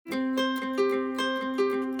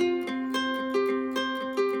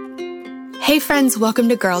Hey friends, welcome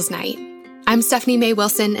to Girls Night. I'm Stephanie Mae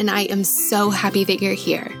Wilson, and I am so happy that you're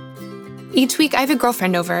here. Each week I have a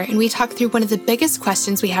girlfriend over, and we talk through one of the biggest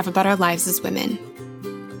questions we have about our lives as women.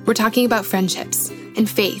 We're talking about friendships and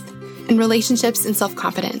faith and relationships and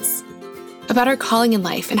self-confidence, about our calling in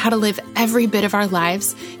life and how to live every bit of our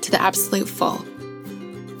lives to the absolute full.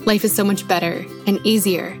 Life is so much better and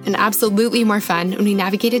easier and absolutely more fun when we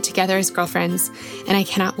navigate it together as girlfriends, and I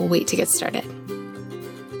cannot wait to get started.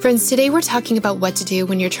 Friends, today we're talking about what to do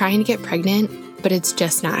when you're trying to get pregnant, but it's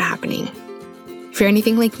just not happening. If you're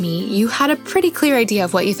anything like me, you had a pretty clear idea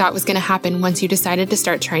of what you thought was going to happen once you decided to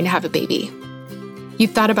start trying to have a baby.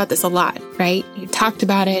 You've thought about this a lot, right? You talked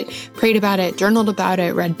about it, prayed about it, journaled about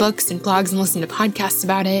it, read books and blogs and listened to podcasts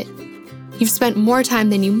about it. You've spent more time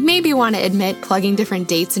than you maybe want to admit plugging different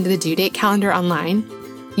dates into the due date calendar online.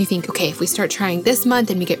 You think, okay, if we start trying this month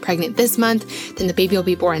and we get pregnant this month, then the baby will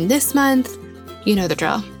be born this month. You know the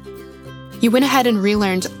drill. You went ahead and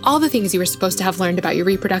relearned all the things you were supposed to have learned about your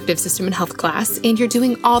reproductive system in health class, and you're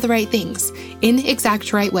doing all the right things in the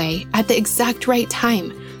exact right way at the exact right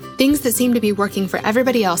time. Things that seem to be working for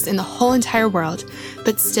everybody else in the whole entire world,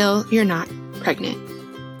 but still you're not pregnant.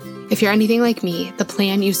 If you're anything like me, the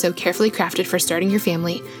plan you so carefully crafted for starting your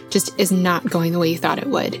family just is not going the way you thought it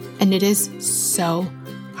would, and it is so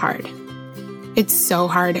hard. It's so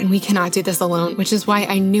hard, and we cannot do this alone, which is why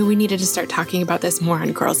I knew we needed to start talking about this more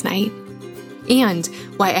on Girls Night. And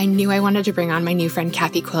why I knew I wanted to bring on my new friend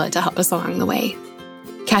Kathy Quillett to help us along the way.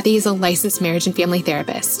 Kathy is a licensed marriage and family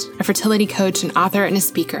therapist, a fertility coach, an author, and a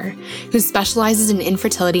speaker who specializes in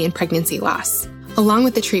infertility and pregnancy loss, along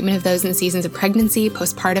with the treatment of those in seasons of pregnancy,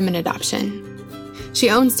 postpartum, and adoption. She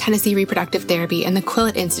owns Tennessee Reproductive Therapy and the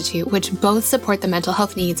Quillett Institute, which both support the mental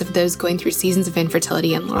health needs of those going through seasons of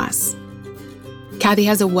infertility and loss. Kathy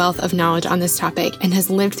has a wealth of knowledge on this topic and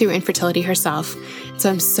has lived through infertility herself,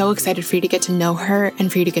 so I'm so excited for you to get to know her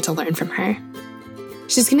and for you to get to learn from her.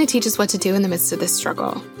 She's going to teach us what to do in the midst of this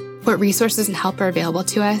struggle, what resources and help are available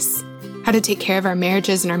to us, how to take care of our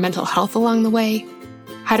marriages and our mental health along the way,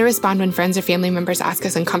 how to respond when friends or family members ask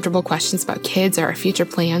us uncomfortable questions about kids or our future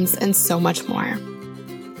plans, and so much more.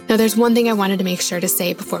 Now, there's one thing I wanted to make sure to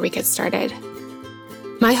say before we get started.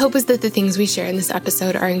 My hope is that the things we share in this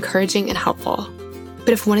episode are encouraging and helpful.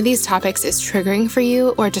 But if one of these topics is triggering for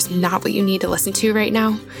you or just not what you need to listen to right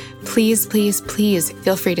now, please, please, please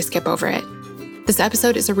feel free to skip over it. This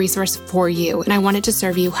episode is a resource for you, and I want it to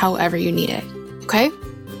serve you however you need it. Okay?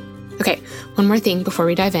 Okay, one more thing before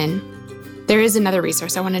we dive in. There is another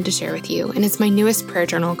resource I wanted to share with you, and it's my newest prayer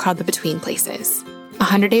journal called The Between Places,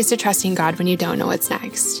 100 Days to Trusting God When You Don't Know What's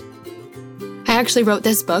Next. I actually wrote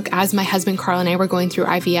this book as my husband Carl and I were going through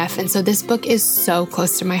IVF, and so this book is so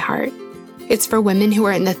close to my heart. It's for women who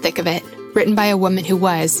are in the thick of it, written by a woman who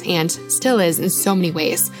was, and still is in so many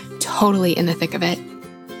ways, totally in the thick of it.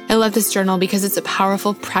 I love this journal because it's a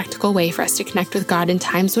powerful, practical way for us to connect with God in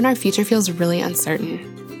times when our future feels really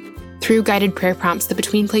uncertain. Through guided prayer prompts, the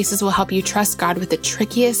Between Places will help you trust God with the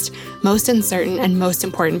trickiest, most uncertain, and most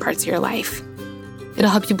important parts of your life.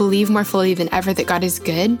 It'll help you believe more fully than ever that God is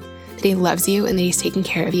good, that He loves you, and that He's taking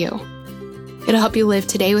care of you. It'll help you live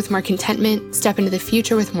today with more contentment, step into the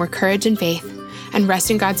future with more courage and faith, and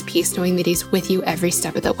rest in God's peace knowing that He's with you every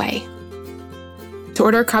step of the way. To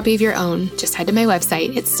order a copy of your own, just head to my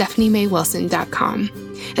website. It's stephaniemaewilson.com,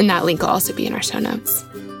 and that link will also be in our show notes.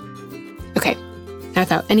 Okay, now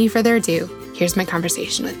without any further ado, here's my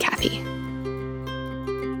conversation with Kathy.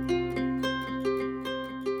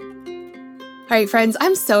 All right, friends,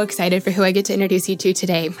 I'm so excited for who I get to introduce you to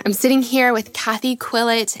today. I'm sitting here with Kathy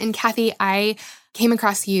Quillett, and Kathy, I came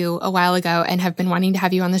across you a while ago and have been wanting to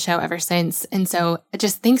have you on the show ever since. And so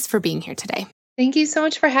just thanks for being here today. Thank you so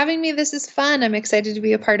much for having me. This is fun. I'm excited to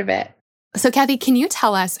be a part of it. So Kathy, can you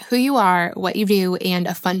tell us who you are, what you do, and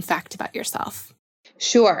a fun fact about yourself?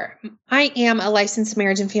 Sure. I am a licensed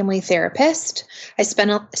marriage and family therapist. I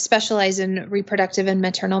specialize in reproductive and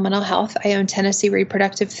maternal mental health. I own Tennessee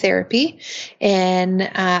Reproductive Therapy in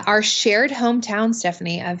our shared hometown,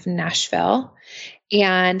 Stephanie, of Nashville.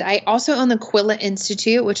 And I also own the Quillett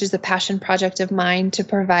Institute, which is a passion project of mine to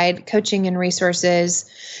provide coaching and resources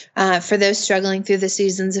for those struggling through the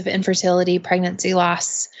seasons of infertility, pregnancy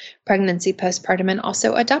loss, pregnancy, postpartum, and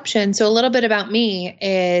also adoption. So a little bit about me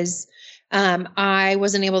is I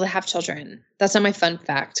wasn't able to have children. That's not my fun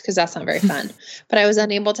fact because that's not very fun. But I was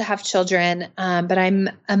unable to have children. But I'm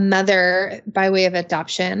a mother by way of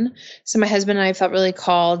adoption. So my husband and I felt really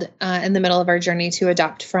called in the middle of our journey to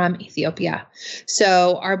adopt from Ethiopia.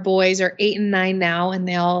 So our boys are 8 and 9 now, and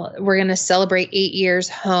we're going to celebrate 8 years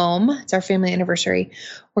home. It's our family anniversary.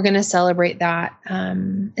 We're going to celebrate that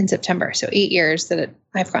in September. So 8 years that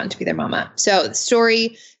I've gotten to be their mama. So the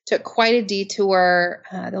story took quite a detour.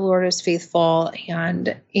 The Lord was faithful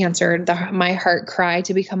and answered my heart cry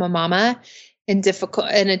to become a mama in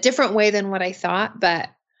a different way than what I thought. But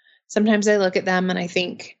sometimes I look at them and I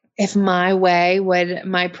think if my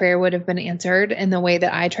prayer would have been answered in the way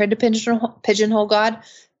that I tried to pigeonhole God,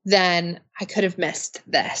 then I could have missed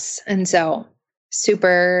this. And so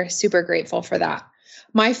super, super grateful for that.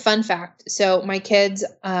 My fun fact. So my kids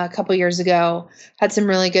a couple years ago had some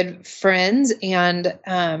really good friends, and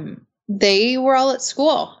they were all at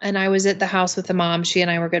school, and I was at the house with the mom. She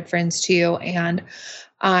and I were good friends too. And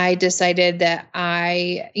I decided that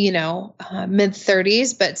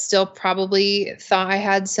mid-30s, but still probably thought I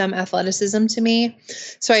had some athleticism to me.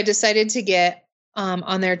 So I decided to get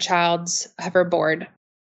on their child's hoverboard,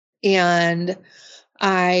 and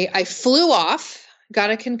I flew off. Got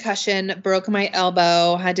a concussion, broke my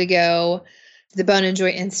elbow, had to go to the Bone and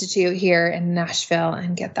Joint Institute here in Nashville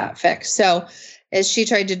and get that fixed. So as she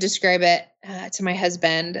tried to describe it to my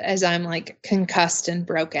husband, as I'm like concussed and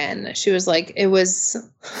broken, she was like, it was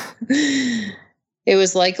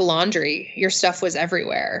like laundry. Your stuff was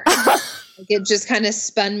everywhere. Like it just kind of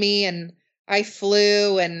spun me and I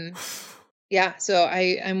flew. And yeah, so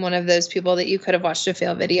I'm one of those people that you could have watched a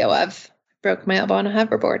fail video of. Broke my elbow on a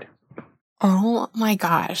hoverboard. Oh my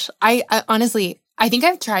gosh. I honestly, I think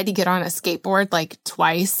I've tried to get on a skateboard like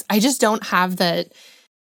twice. I just don't have the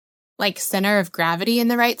like center of gravity in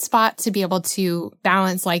the right spot to be able to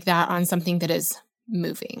balance like that on something that is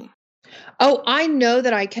moving. Oh, I know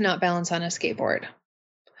that I cannot balance on a skateboard,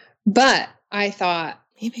 but I thought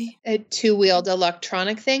maybe a 2-wheeled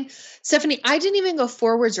electronic thing. Stephanie, I didn't even go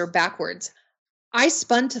forwards or backwards. I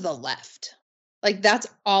spun to the left. Like that's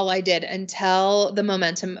all I did until the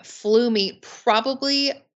momentum flew me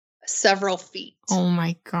probably several feet. Oh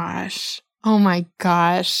my gosh.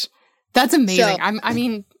 That's amazing. So,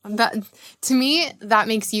 that to me, that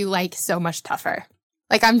makes you like so much tougher.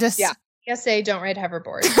 Like I'm just. Yeah. PSA, don't ride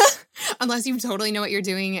hoverboards. Unless you totally know what you're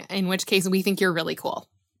doing, in which case we think you're really cool.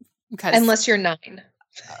 Unless you're 9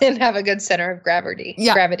 and have a good center of gravity.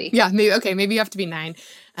 Yeah. Gravity. Yeah. Maybe you have to be 9,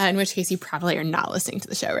 in which case you probably are not listening to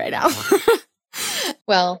the show right now.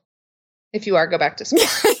 Well, if you are, go back to school.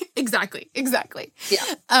 Exactly.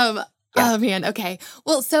 Yeah. Yeah. Oh man. Okay.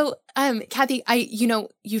 Well, so, Kathy,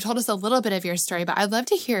 you told us a little bit of your story, but I'd love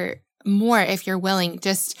to hear more if you're willing,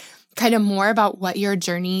 just kind of more about what your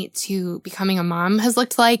journey to becoming a mom has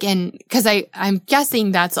looked like. And because I'm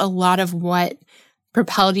guessing that's a lot of what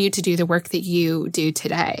propelled you to do the work that you do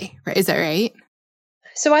today. Right? Is that right?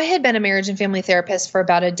 So I had been a marriage and family therapist for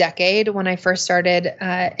about a decade. When I first started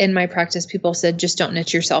in my practice, people said, just don't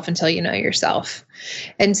niche yourself until you know yourself.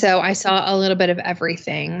 And so I saw a little bit of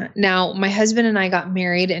everything. Now, my husband and I got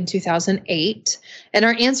married in 2008. And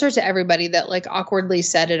our answer to everybody that like awkwardly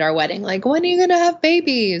said at our wedding, like, when are you going to have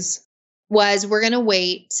babies? Was we're going to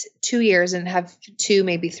wait 2 years and have 2,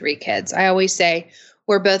 maybe 3 kids. I always say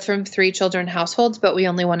we're both from 3 children households, but we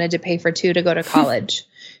only wanted to pay for 2 to go to college.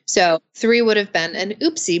 So 3 would have been an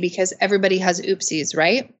oopsie because everybody has oopsies,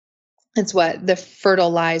 right? It's what the fertile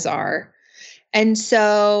lies are. And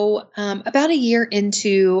so about a year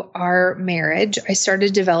into our marriage, I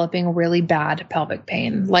started developing really bad pelvic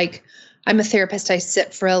pain. Like I'm a therapist. I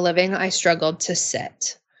sit for a living. I struggled to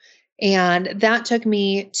sit. And that took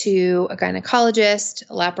me to a gynecologist,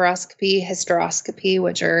 laparoscopy, hysteroscopy,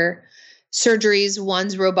 which are surgeries.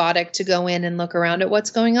 One's robotic to go in and look around at what's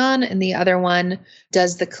going on, and the other one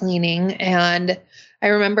does the cleaning. And I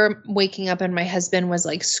remember waking up and my husband was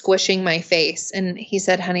like squishing my face, and he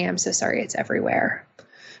said, honey, I'm so sorry. It's everywhere.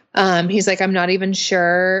 He's like, I'm not even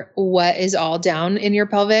sure what is all down in your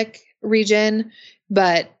pelvic region,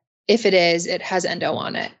 but if it is, it has endo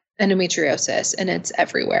on it, endometriosis, and it's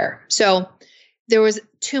everywhere. So there was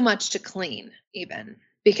too much to clean even,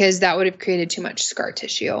 because that would have created too much scar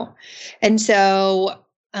tissue. And so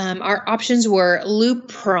our options were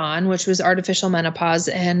Lupron, which was artificial menopause,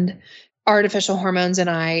 and artificial hormones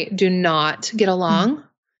and I do not get along. Mm-hmm.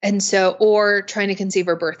 And so, or trying to conceive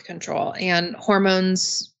or birth control, and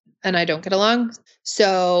hormones and I don't get along.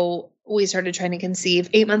 So we started trying to conceive.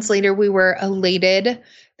 8 months later, we were elated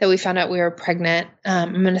that we found out we were pregnant.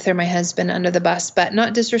 I'm going to throw my husband under the bus, but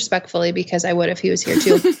not disrespectfully, because I would if he was here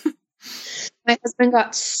too. My husband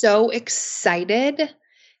got so excited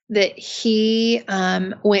that he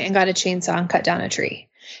went and got a chainsaw and cut down a tree.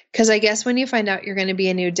 Because I guess when you find out you're going to be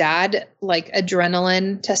a new dad, like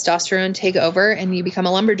adrenaline, testosterone take over and you become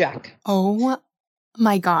a lumberjack. Oh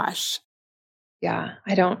my gosh. Yeah,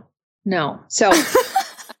 I don't know. So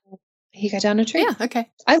he cut down a tree. Yeah, okay.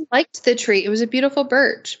 I liked the tree. It was a beautiful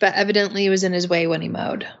birch, but evidently it was in his way when he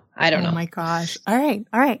mowed. I don't know. Oh my gosh. All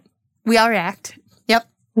right. We all react. Yep.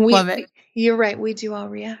 Love it. You're right. We do all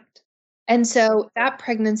react. And so that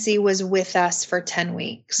pregnancy was with us for 10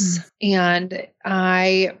 weeks. And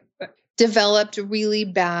I developed really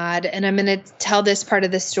bad. And I'm going to tell this part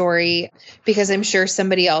of the story because I'm sure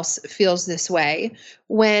somebody else feels this way.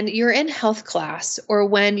 When you're in health class or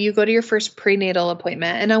when you go to your first prenatal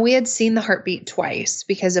appointment, and we had seen the heartbeat twice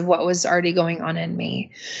because of what was already going on in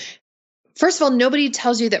me. First of all, nobody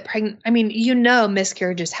tells you that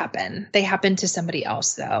miscarriages happen. They happen to somebody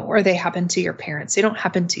else though, or they happen to your parents. They don't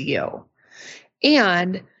happen to you.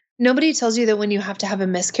 And nobody tells you that when you have to have a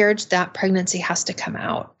miscarriage, that pregnancy has to come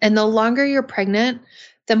out. And the longer you're pregnant,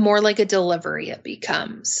 the more like a delivery it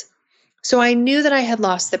becomes. So I knew that I had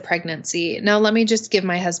lost the pregnancy. Now, let me just give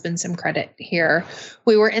my husband some credit here.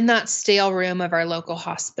 We were in that stale room of our local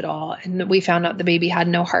hospital, and we found out the baby had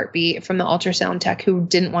no heartbeat from the ultrasound tech who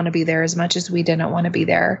didn't want to be there as much as we didn't want to be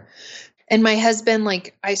there. And my husband,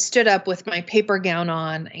 I stood up with my paper gown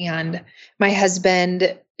on, and my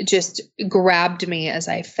husband just grabbed me as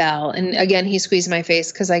I fell. And again, he squeezed my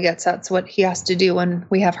face because I guess that's what he has to do when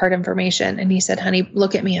we have hard information. And he said, honey,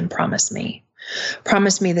 look at me and promise me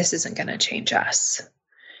this isn't going to change us.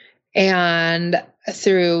 And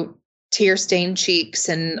through tear-stained cheeks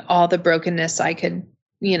and all the brokenness I could,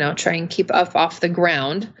 try and keep up off the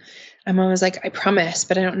ground, my mom was like, I promise,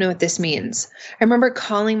 but I don't know what this means. I remember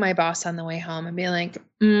calling my boss on the way home and being like,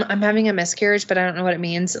 I'm having a miscarriage, but I don't know what it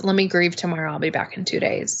means. Let me grieve tomorrow. I'll be back in 2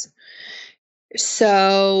 days.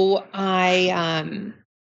 So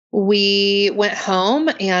we went home,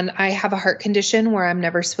 and I have a heart condition where I'm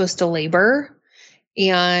never supposed to labor.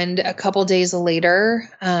 And a couple days later,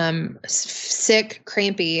 sick,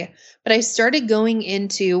 crampy, but I started going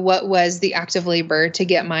into what was the active labor to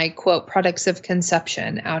get my quote products of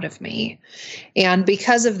conception out of me. And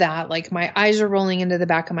because of that, my eyes are rolling into the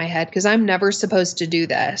back of my head because I'm never supposed to do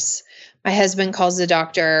this. My husband calls the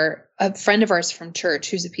doctor, a friend of ours from church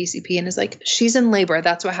who's a PCP, and is like, she's in labor.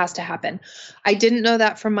 That's what has to happen. I didn't know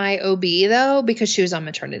that from my OB though, because she was on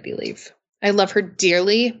maternity leave. I love her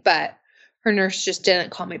dearly, but her nurse just didn't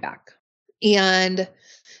call me back. And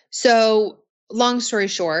so long story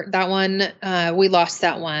short, that one, we lost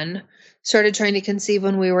that one. Started trying to conceive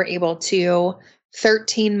when we were able to.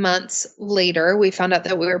 13 months later, we found out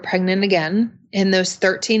that we were pregnant again. In those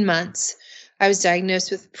 13 months, I was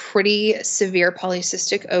diagnosed with pretty severe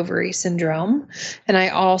polycystic ovary syndrome. And I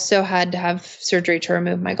also had to have surgery to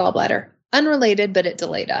remove my gallbladder. Unrelated, but it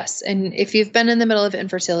delayed us. And if you've been in the middle of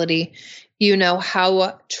infertility, you know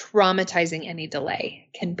how traumatizing any delay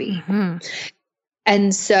can be. Mm-hmm.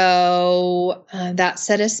 And so that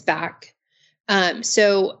set us back.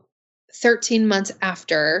 So 13 months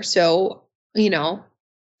after,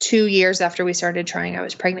 2 years after we started trying, I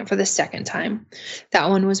was pregnant for the second time. That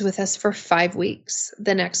one was with us for 5 weeks.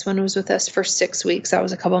 The next one was with us for 6 weeks. That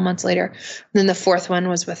was a couple months later. And then the fourth one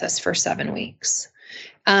was with us for 7 weeks.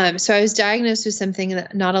 So I was diagnosed with something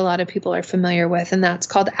that not a lot of people are familiar with, and that's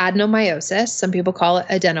called adenomyosis. Some people call it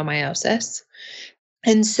adenomyosis.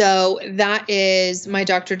 And so that is, my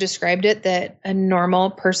doctor described it, that a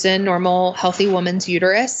normal healthy woman's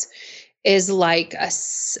uterus is like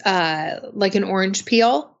an orange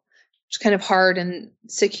peel, which is kind of hard and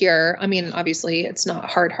secure. I mean, obviously it's not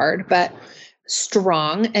hard, but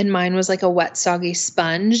strong. And mine was like a wet, soggy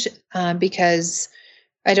sponge, because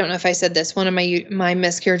I don't know if I said this, one of my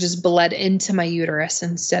miscarriages bled into my uterus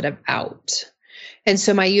instead of out. And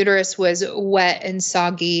so my uterus was wet and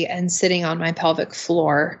soggy and sitting on my pelvic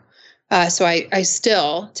floor. So I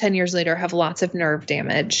still, 10 years later, have lots of nerve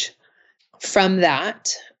damage from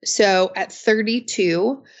that. So at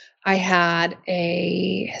 32, I had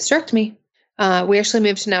a hysterectomy. We actually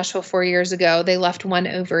moved to Nashville 4 years ago. They left one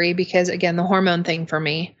ovary because, again, the hormone thing for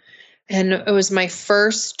me. And it was my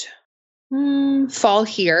first fall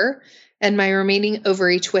here, and my remaining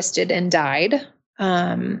ovary twisted and died.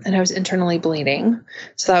 And I was internally bleeding.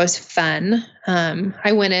 So that was fun.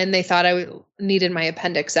 I went in, they thought I needed my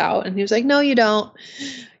appendix out. And he was like, no, you don't.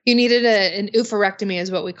 You needed an oophorectomy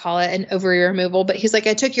is what we call it, an ovary removal. But he's like,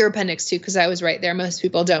 I took your appendix too, because I was right there. Most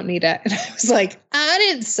people don't need it. And I was like, I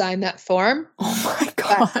didn't sign that form. Oh my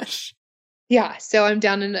gosh. But, yeah. So I'm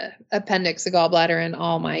down in an appendix, a gallbladder, and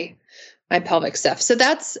all my my pelvic stuff.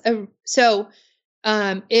 So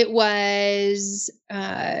it was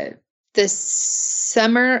the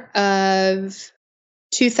summer of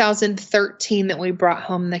 2013 that we brought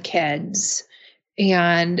home the kids,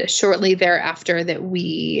 and shortly thereafter that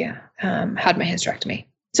we had my hysterectomy.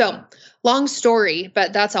 So long story,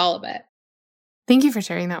 but that's all of it. Thank you for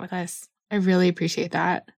sharing that with us. I really appreciate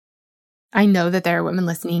that. I know that there are women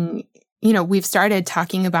listening. You know, we've started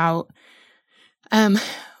talking about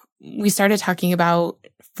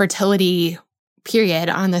fertility, period,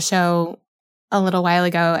 on the show a little while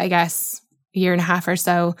ago, I guess a year and a half or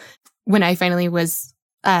so, when I finally was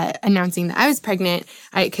announcing that I was pregnant,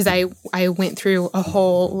 because I went through a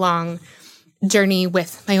whole long journey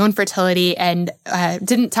with my own fertility and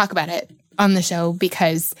didn't talk about it on the show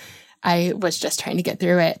because I was just trying to get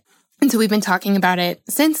through it. And so we've been talking about it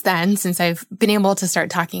since then, since I've been able to start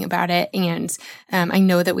talking about it. And I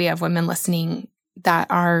know that we have women listening that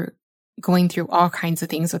are going through all kinds of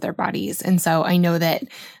things with their bodies. And so I know that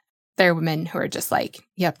there are women who are just like,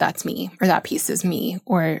 yep, that's me, or that piece is me.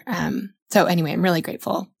 Or so anyway, I'm really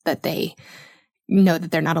grateful that they know that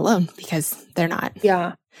they're not alone, because they're not.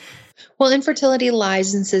 Yeah. Well, infertility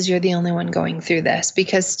lies and says you're the only one going through this,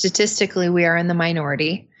 because statistically we are in the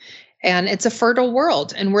minority. And it's a fertile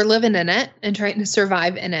world, and we're living in it and trying to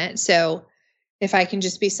survive in it. So if I can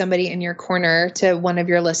just be somebody in your corner to one of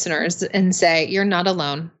your listeners and say, you're not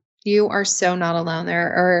alone. You are so not alone.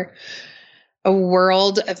 There are a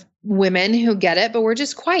world of women who get it, but we're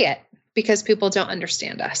just quiet because people don't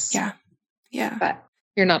understand us. Yeah. Yeah. But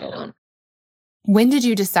you're not alone. When did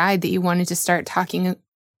you decide that you wanted to start talking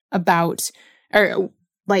about, or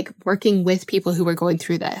like working with people who were going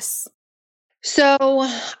through this? So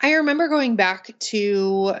I remember going back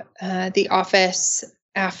to the office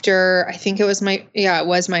after, I think it was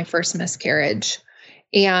my first miscarriage.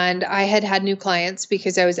 And I had new clients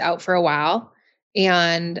because I was out for a while.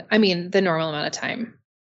 And I mean, the normal amount of time.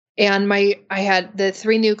 And I had the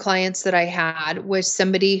 3 new clients that I had was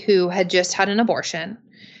somebody who had just had an abortion,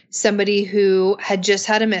 somebody who had just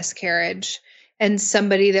had a miscarriage, and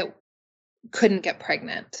somebody that couldn't get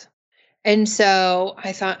pregnant. And so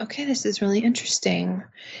I thought, okay, this is really interesting.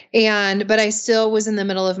 But I still was in the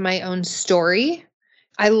middle of my own story.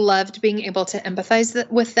 I loved being able to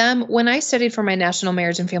empathize with them. When I studied for my National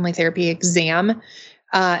Marriage and Family Therapy exam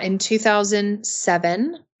in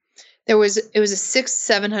 2007, it was a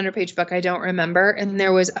 600-700 page book. I don't remember. And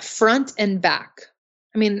there was a front and back.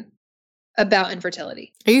 I mean, about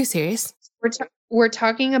infertility. Are you serious? We're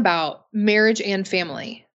talking about marriage and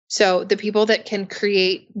family. So the people that can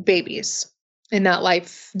create babies in that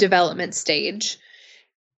life development stage,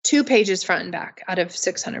 2 pages front and back out of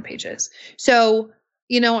 600 pages. So,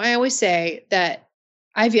 I always say that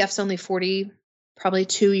IVF's only probably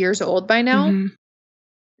 2 years old by now. Mm-hmm.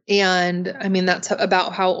 And I mean, that's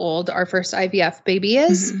about how old our first IVF baby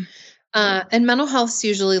is. Mm-hmm. And mental health's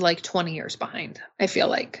usually like 20 years behind, I feel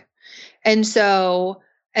like. And so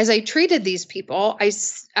as I treated these people,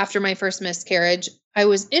 after my first miscarriage, I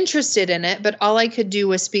was interested in it, but all I could do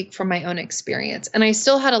was speak from my own experience. And I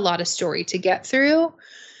still had a lot of story to get through.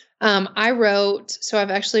 I've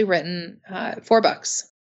actually written 4 books.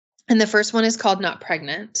 And the first one is called Not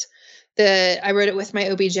Pregnant. I wrote it with my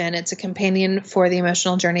OB-GYN. It's a companion for the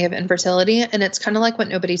emotional journey of infertility. And it's kind of like what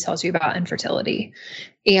nobody tells you about infertility.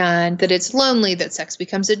 And that it's lonely, that sex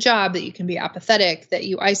becomes a job, that you can be apathetic, that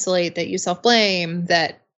you isolate, that you self-blame,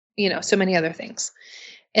 that, so many other things.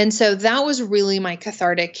 And so that was really my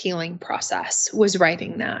cathartic healing process, was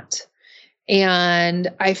writing that.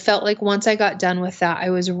 And I felt like once I got done with that,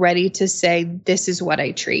 I was ready to say, this is what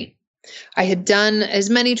I treat. I had done as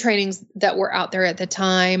many trainings that were out there at the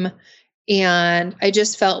time. And I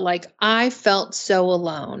just felt like I felt so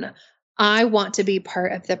alone. I want to be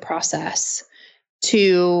part of the process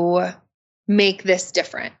to make this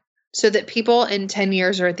different so that people in 10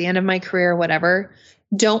 years or at the end of my career, whatever,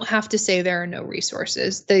 don't have to say there are no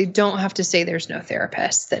resources. They don't have to say there's no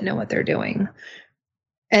therapists that know what they're doing.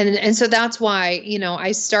 And so that's why,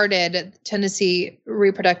 I started Tennessee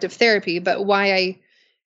Reproductive Therapy, but why I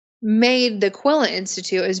made the Quilla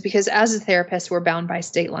Institute is because as a therapist, we're bound by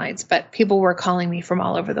state lines, but people were calling me from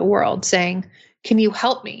all over the world saying, can you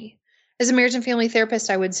help me? As a marriage and family therapist,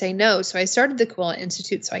 I would say no. So I started the Quilla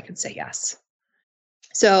Institute so I could say yes.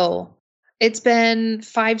 So it's been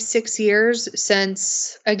 5-6 years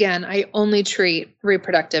since, again, I only treat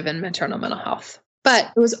reproductive and maternal mental health.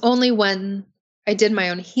 But it was only when I did my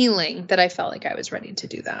own healing that I felt like I was ready to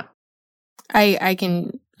do that. I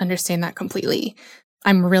can understand that completely.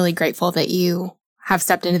 I'm really grateful that you have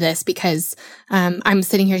stepped into this because I'm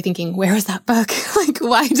sitting here thinking, where was that book? Like,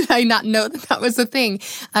 why did I not know that that was a thing?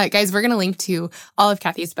 Guys, we're going to link to all of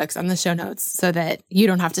Kathy's books on the show notes so that you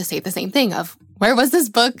don't have to say the same thing of, where was this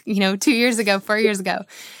book, 2 years ago, 4 years ago?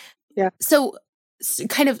 Yeah. So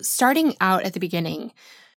kind of starting out at the beginning,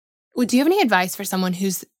 do you have any advice for someone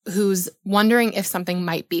who's wondering if something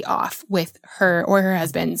might be off with her or her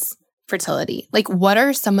husband's fertility? Like, what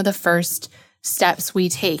are some of the first steps we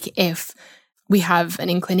take if we have an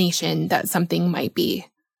inclination that something might be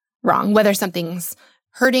wrong, whether something's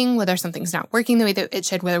hurting, whether something's not working the way that it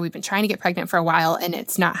should, whether we've been trying to get pregnant for a while and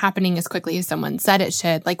it's not happening as quickly as someone said it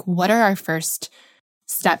should? Like, what are our first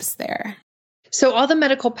steps there? So all the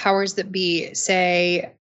medical powers that be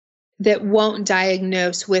say that won't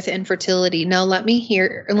diagnose with infertility. Now, let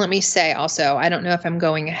me say also, I don't know if I'm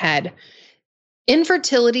going ahead.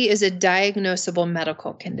 Infertility is a diagnosable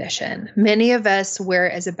medical condition. Many of us wear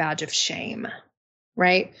it as a badge of shame,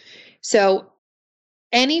 right? So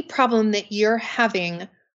any problem that you're having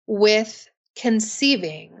with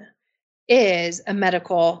conceiving is a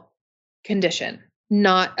medical condition,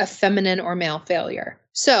 not a feminine or male failure.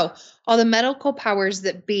 So all the medical powers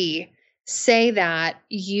that be say that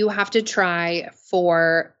you have to try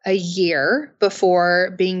for a year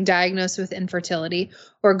before being diagnosed with infertility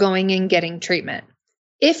or going and getting treatment.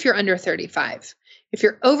 If you're under 35, if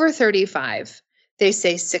you're over 35, they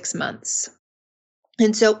say 6 months.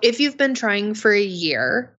 And so if you've been trying for a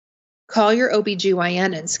year, call your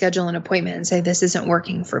OBGYN and schedule an appointment and say, this isn't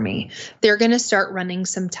working for me. They're going to start running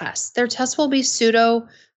some tests. Their tests will be pseudo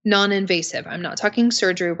non-invasive. I'm not talking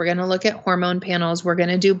surgery. We're going to look at hormone panels. We're going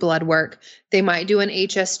to do blood work. They might do an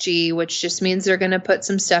HSG, which just means they're going to put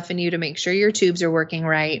some stuff in you to make sure your tubes are working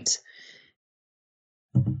right.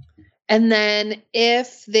 And then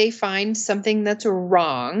if they find something that's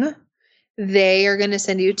wrong, they are going to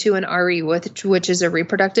send you to an RE, which is a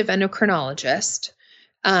reproductive endocrinologist.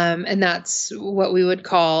 And that's what we would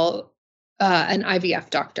call an IVF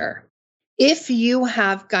doctor. If you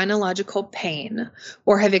have gynecological pain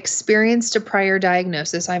or have experienced a prior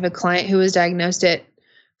diagnosis, I have a client who was diagnosed at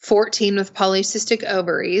 14 with polycystic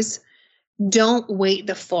ovaries, don't wait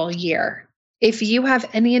the full year. If you have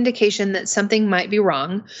any indication that something might be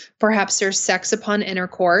wrong, perhaps there's sex upon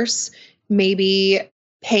intercourse, maybe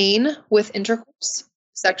pain with intercourse,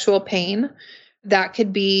 sexual pain, that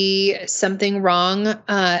could be something wrong,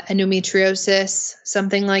 endometriosis,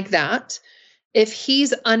 something like that. If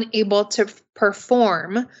he's unable to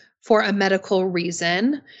perform for a medical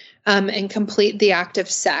reason and complete the act of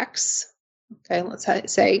sex, okay, let's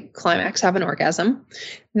say climax, have an orgasm,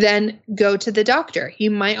 then go to the doctor.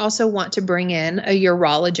 You might also want to bring in a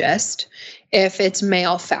urologist if it's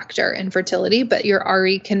male factor infertility, but your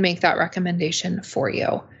RE can make that recommendation for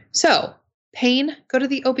you. So pain, go to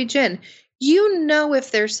the OB-GYN. You know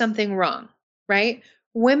if there's something wrong, right?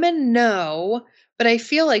 Women know, but I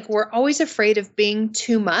feel like we're always afraid of being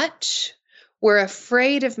too much. We're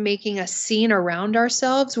afraid of making a scene around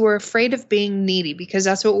ourselves. We're afraid of being needy because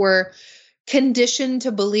that's what we're conditioned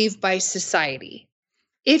to believe by society.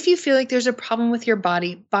 If you feel like there's a problem with your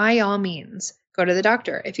body, by all means, go to the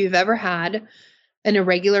doctor. If you've ever had an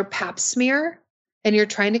irregular pap smear and you're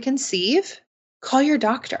trying to conceive, call your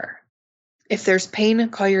doctor. If there's pain,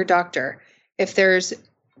 call your doctor. If there's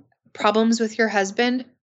problems with your husband,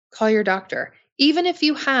 call your doctor. Even if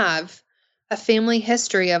you have a family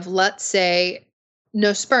history of, let's say,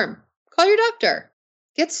 no sperm, call your doctor.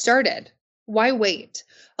 Get started. Why wait?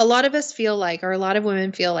 A lot of us feel like, or a lot of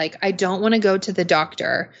women feel like, I don't want to go to the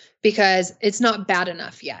doctor because it's not bad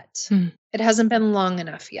enough yet. It hasn't been long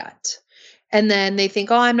enough yet. And then they think,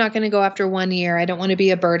 oh, I'm not going to go after 1 year. I don't want to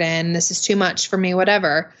be a burden. This is too much for me,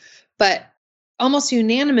 whatever. But almost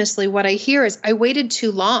unanimously, what I hear is, I waited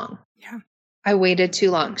too long. Yeah. I waited too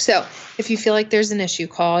long. So if you feel like there's an issue,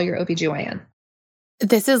 call your OBGYN.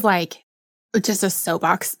 This is like just a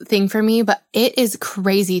soapbox thing for me, but it is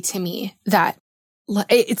crazy to me that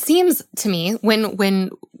it seems to me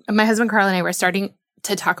when my husband Carl and I were starting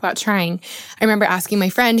to talk about trying, I remember asking my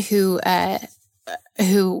friend who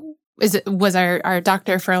was our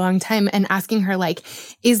doctor for a long time and asking her, like,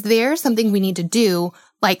 is there something we need to do?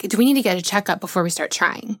 Like, do we need to get a checkup before we start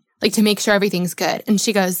trying? Like, to make sure everything's good? And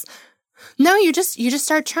she goes, no, you just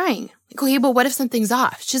start trying. Like, okay, but what if something's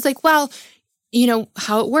off? She's like, well, you know,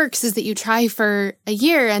 how it works is that you try for a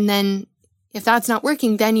year and then if that's not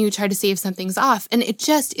working, then you try to see if something's off. And it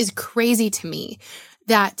just is crazy to me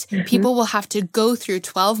that people will have to go through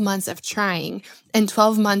 12 months of trying and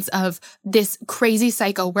 12 months of this crazy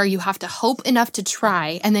cycle where you have to hope enough to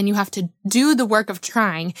try, and then you have to do the work of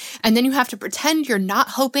trying, and then you have to pretend you're not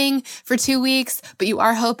hoping for 2 weeks, but you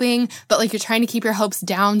are hoping, but like you're trying to keep your hopes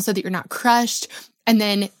down so that you're not crushed. And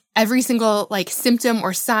then every single like symptom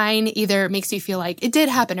or sign either makes you feel like it did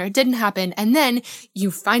happen or it didn't happen. And then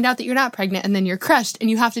you find out that you're not pregnant, and then you're crushed, and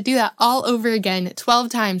you have to do that all over again 12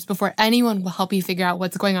 times before anyone will help you figure out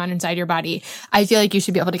what's going on inside your body. I feel like you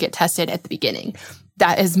should be able to get tested at the beginning.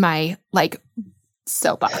 That is my like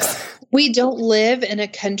soapbox. We don't live in a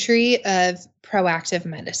country of proactive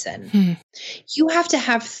medicine. You have to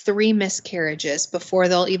have 3 miscarriages before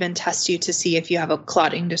they'll even test you to see if you have a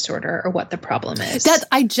clotting disorder or what the problem is.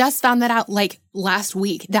 I just found that out like last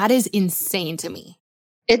week. That is insane to me.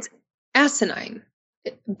 It's asinine.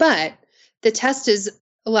 But the test is,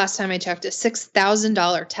 last time I checked, a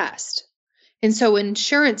 $6,000 test. And so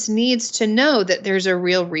insurance needs to know that there's a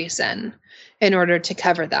real reason in order to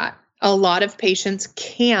cover that. A lot of patients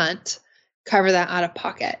can't cover that out of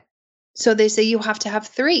pocket. So they say you have to have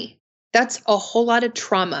 3. That's a whole lot of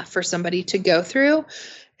trauma for somebody to go through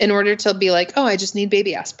in order to be like, oh, I just need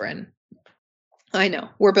baby aspirin. I know.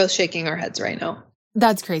 We're both shaking our heads right now.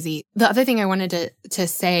 That's crazy. The other thing I wanted to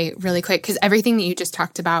say really quick, because everything that you just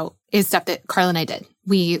talked about is stuff that Carla and I did.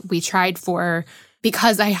 We tried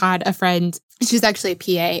because I had a friend, she's actually a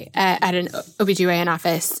PA at an OBGYN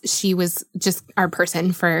office. She was just our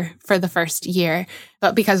person for the first year.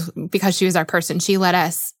 But because she was our person, she let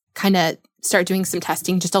us kind of start doing some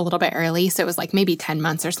testing just a little bit early. So it was like maybe 10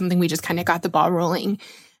 months or something. We just kind of got the ball rolling.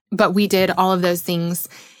 But we did all of those things.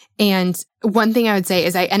 And one thing I would say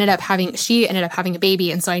is she ended up having a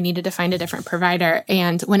baby. And so I needed to find a different provider.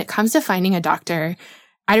 And when it comes to finding a doctor,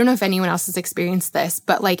 I don't know if anyone else has experienced this,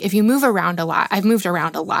 but like if you move around a lot, I've moved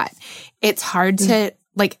around a lot. It's hard to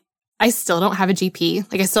like, I still don't have a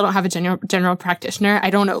GP. Like I still don't have a general practitioner. I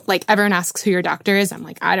don't know. Like everyone asks who your doctor is. I'm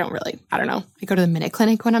like, I don't know. I go to the Minute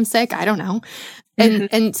Clinic when I'm sick. I don't know.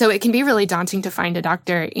 And so it can be really daunting to find a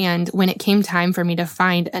doctor. And when it came time for me to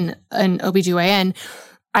find an OBGYN,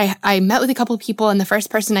 I met with a couple of people, and the first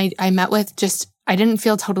person I met with I didn't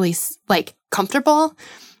feel totally like comfortable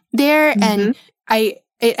there. And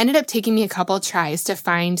it ended up taking me a couple of tries to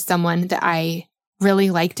find someone that I really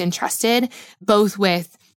liked and trusted, both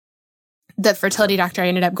with the fertility doctor I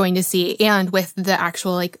ended up going to see and with the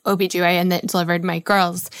actual like OBGYN that delivered my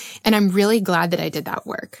girls. And I'm really glad that I did that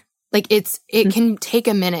work. Like it can take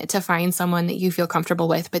a minute to find someone that you feel comfortable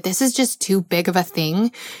with, but this is just too big of a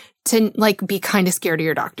thing to like be kind of scared of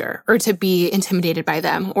your doctor or to be intimidated by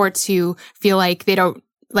them or to feel like they don't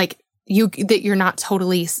like you, that you're not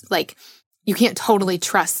totally like, you can't totally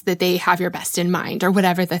trust that they have your best in mind or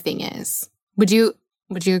whatever the thing is. Would you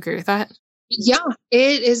agree with that? Yeah,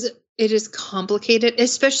 it is complicated,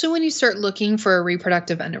 especially when you start looking for a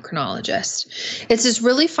reproductive endocrinologist. It's this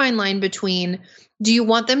really fine line between, do you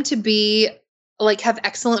want them to be like have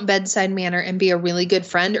excellent bedside manner and be a really good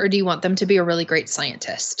friend, or do you want them to be a really great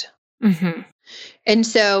scientist? And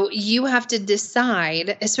so you have to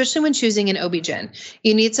decide, especially when choosing an OB-GYN,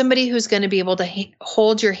 you need somebody who's going to be able to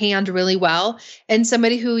hold your hand really well and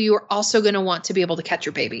somebody who you're also going to want to be able to catch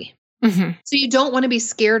your baby. So you don't want to be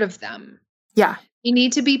scared of them. Yeah. You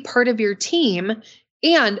need to be part of your team.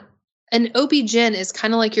 And an OB-GYN is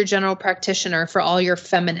kind of like your general practitioner for all your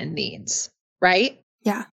feminine needs, right?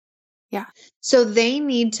 Yeah. Yeah. So they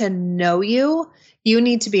need to know you. You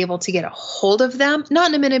need to be able to get a hold of them, not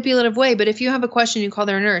in a manipulative way, but if you have a question, you call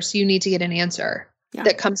their nurse, you need to get an answer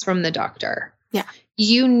that comes from the doctor. Yeah.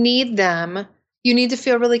 You need them. You need to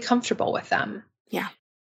feel really comfortable with them. Yeah.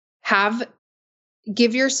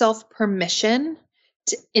 Give yourself permission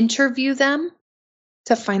to interview them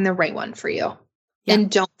to find the right one for you. Yeah.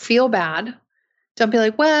 And don't feel bad. Don't be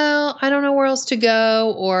like, well, I don't know where else to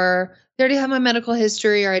go, or they already have my medical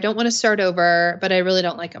history, or I don't want to start over, but I really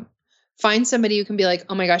don't like them. Find somebody you can be like,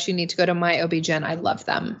 oh my gosh, you need to go to my OB-GYN. I love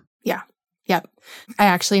them. Yeah. Yep. I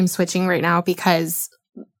actually am switching right now because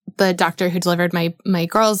the doctor who delivered my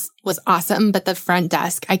girls was awesome, but the front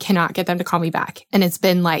desk, I cannot get them to call me back. And it's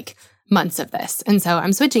been like months of this. And so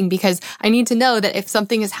I'm switching because I need to know that if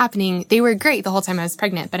something is happening, they were great the whole time I was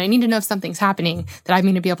pregnant, but I need to know if something's happening that I'm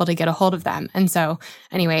going to be able to get a hold of them. And so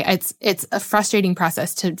anyway, it's a frustrating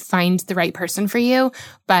process to find the right person for you,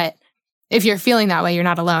 but if you're feeling that way, you're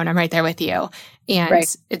not alone. I'm right there with you. And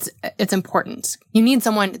it's important. You need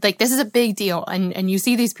someone, like, this is a big deal. And you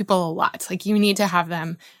see these people a lot. Like, you need to have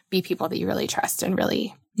them be people that you really trust and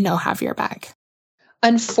really know have your back.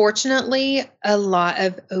 Unfortunately, a lot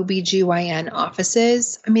of OBGYN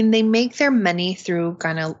offices, I mean, they make their money through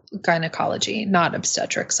gynecology, not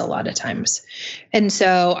obstetrics a lot of times. And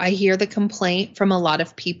so I hear the complaint from a lot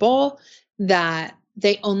of people that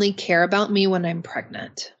they only care about me when I'm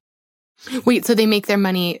pregnant. Wait, so they make their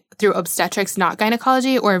money through obstetrics, not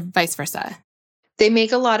gynecology, or vice versa? They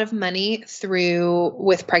make a lot of money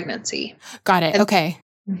with pregnancy. Got it. Okay.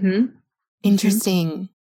 Mm-hmm. Interesting.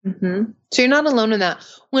 Mm-hmm. So you're not alone in that.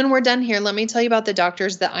 When we're done here, let me tell you about the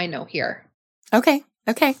doctors that I know here. Okay.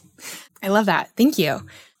 I love that. Thank you.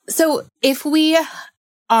 So if we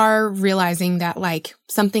are realizing that like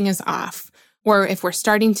something is off, or if we're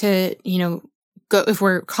starting to, if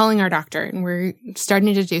we're calling our doctor and we're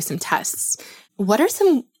starting to do some tests, what are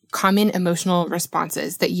some common emotional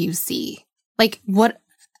responses that you see? Like what,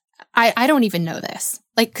 I don't even know this.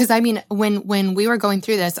 Like, cause I mean, when we were going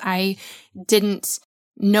through this, I didn't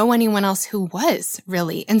know anyone else who was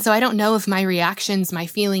really. And so I don't know if my reactions, my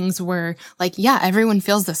feelings were like, yeah, everyone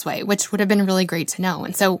feels this way, which would have been really great to know.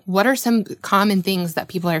 And so what are some common things that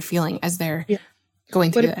people are feeling as they're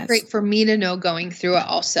going through this? Great for me to know going through it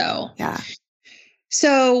also. Yeah.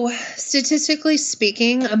 So statistically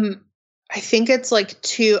speaking, I think it's like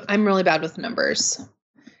I'm really bad with numbers.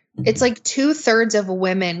 It's like 2/3 of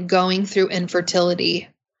women going through infertility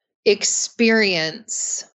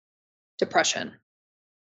experience depression,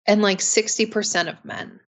 and like 60% of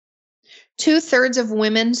men. 2/3 of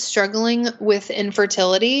women struggling with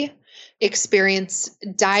infertility experience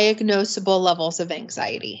diagnosable levels of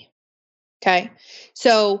anxiety. Okay.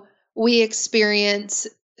 So we experience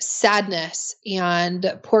sadness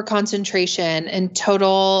and poor concentration and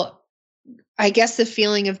total, I guess, the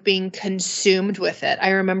feeling of being consumed with it. I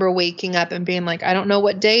remember waking up and being like, I don't know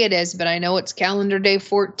what day it is, but I know it's calendar day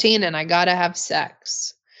 14 and I got to have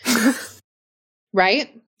sex. Right?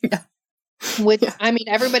 Yeah. I mean,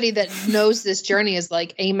 everybody that knows this journey is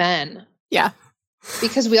like, amen. Yeah.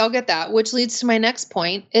 Because we all get that, which leads to my next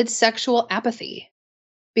point. It's sexual apathy.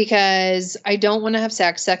 Because I don't want to have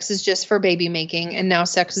sex. Sex is just for baby making. And now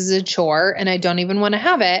sex is a chore and I don't even want to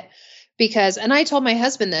have it and I told my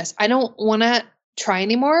husband this, I don't want to try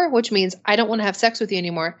anymore, which means I don't want to have sex with you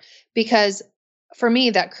anymore, because for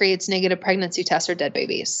me, that creates negative pregnancy tests or dead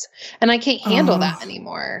babies. And I can't handle that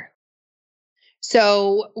anymore.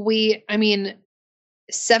 So 70%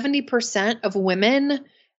 of women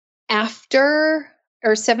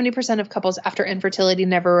 70% of couples after infertility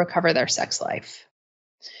never recover their sex life.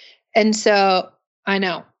 And so I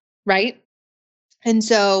know, right? And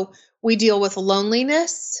so we deal with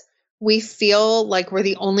loneliness. We feel like we're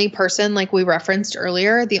the only person, like we referenced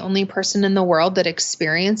earlier, the only person in the world that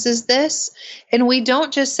experiences this. And we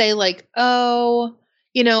don't just say like, oh,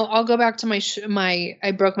 I'll go back to my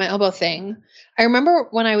I broke my elbow thing. I remember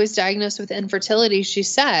when I was diagnosed with infertility, she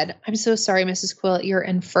said, I'm so sorry, Mrs. Quillett, you're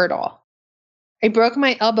infertile. I broke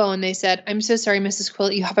my elbow and they said, I'm so sorry, Mrs.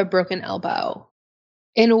 Quillett, you have a broken elbow.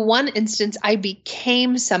 In one instance, I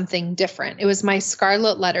became something different. It was my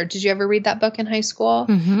scarlet letter. Did you ever read that book in high school?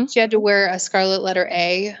 Mm-hmm. She had to wear a scarlet letter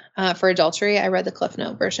A for adultery. I read the Cliff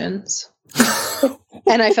Note versions.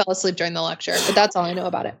 And I fell asleep during the lecture, but that's all I know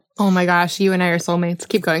about it. Oh my gosh, you and I are soulmates.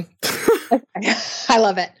 Keep going. I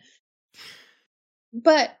love it.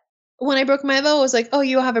 But when I broke my elbow, it was like, oh,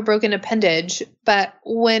 you have a broken appendage. But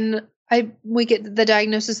when we get the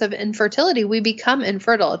diagnosis of infertility, we become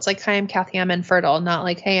infertile. It's like, hi, I'm Kathy, I'm infertile. Not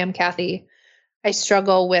like, hey, I'm Kathy. I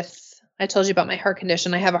told you about my heart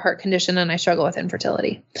condition. I have a heart condition and I struggle with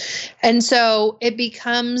infertility. And so it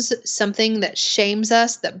becomes something that shames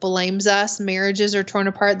us, that blames us. Marriages are torn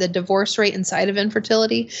apart. The divorce rate inside of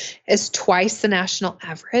infertility is twice the national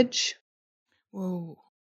average. Whoa.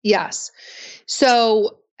 Yes.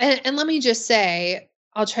 So, and let me just say,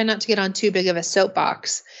 I'll try not to get on too big of a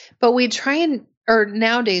soapbox, but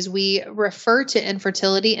nowadays we refer to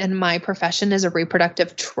infertility in my profession as a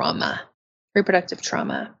reproductive trauma.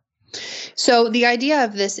 So the idea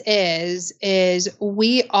of this is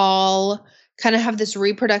we all kind of have this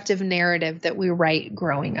reproductive narrative that we write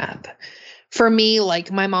growing up. For me,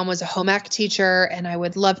 like my mom was a home ec teacher and I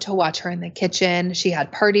would love to watch her in the kitchen. She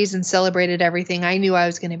had parties and celebrated everything. I knew I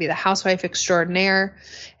was going to be the housewife extraordinaire.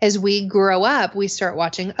 As we grow up, we start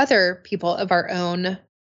watching other people of our own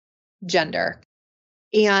gender.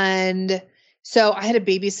 And so I had a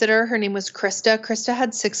babysitter. Her name was Krista. Krista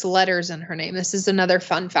had 6 letters in her name. This is another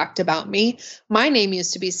fun fact about me. My name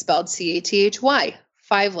used to be spelled Cathy,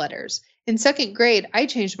 5 letters. In 2nd grade, I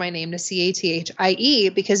changed my name to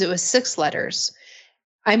Cathie because it was 6 letters.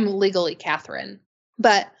 I'm legally Catherine,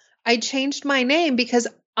 but I changed my name because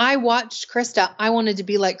I watched Krista. I wanted to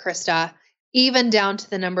be like Krista. even down to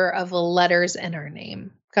the number of letters in our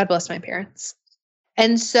name. God bless my parents.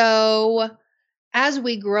 And so as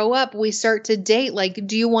we grow up, we start to date. Like,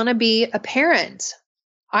 do you want to be a parent?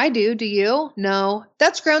 I do. Do you? No.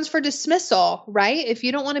 That's grounds for dismissal, right? If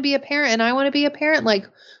you don't want to be a parent and I want to be a parent, like,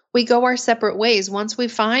 we go our separate ways. Once we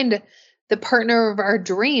find the partner of our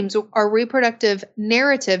dreams, our reproductive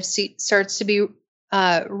narrative starts to be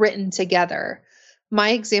written together.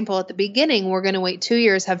 My example at the beginning, we're going to wait 2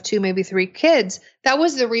 years, have 2, maybe 3 kids. That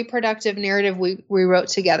was the reproductive narrative we wrote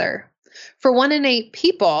together. For 1 in 8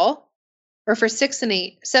 people, or for 6 and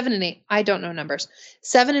 8, 7 and 8, I don't know numbers,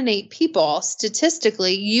 7 and 8 people,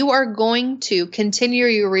 statistically, you are going to continue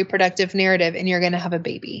your reproductive narrative and you're going to have a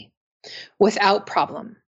baby without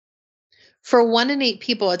problem. For 1 in 8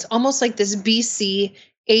 people, it's almost like this BC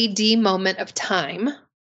AD moment of time.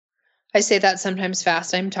 I say that sometimes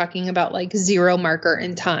fast. I'm talking about like 0 marker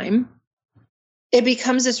in time. It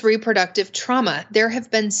becomes this reproductive trauma. There have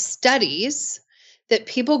been studies that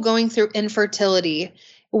people going through infertility,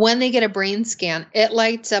 when they get a brain scan, it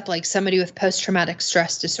lights up like somebody with post-traumatic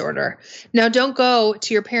stress disorder. Now, don't go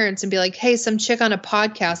to your parents and be like, hey, some chick on a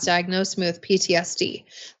podcast diagnosed me with PTSD.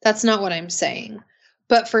 That's not what I'm saying.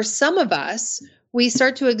 But for some of us, we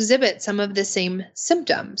start to exhibit some of the same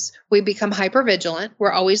symptoms. We become hypervigilant.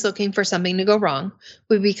 We're always looking for something to go wrong.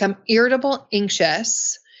 We become irritable,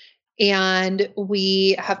 anxious, and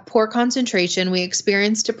we have poor concentration. We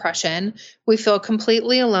experience depression. We feel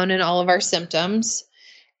completely alone in all of our symptoms.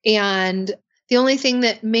 And the only thing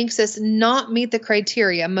that makes us not meet the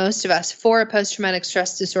criteria, most of us, for a post-traumatic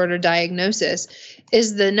stress disorder diagnosis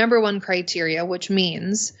is the number 1 criteria, which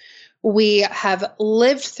means we have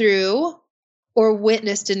lived through or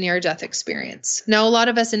witnessed a near-death experience. Now, a lot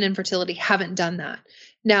of us in infertility haven't done that.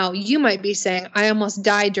 Now, you might be saying, I almost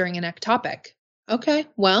died during an ectopic. Okay,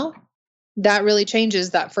 well, that really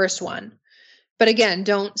changes that first one. But again,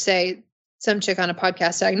 don't say some chick on a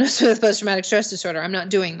podcast diagnosed with post-traumatic stress disorder. I'm not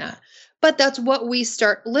doing that. But that's what we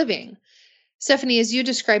start living. Stephanie, as you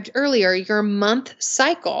described earlier, your month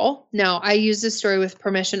cycle. Now, I use this story with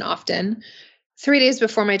permission often. 3 days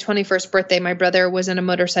before my 21st birthday, my brother was in a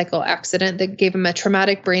motorcycle accident that gave him a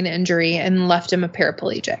traumatic brain injury and left him a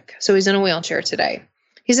paraplegic. So he's in a wheelchair today.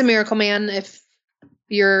 He's a miracle man. If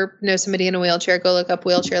you know somebody in a wheelchair, go look up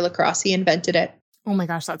wheelchair lacrosse. He invented it. Oh my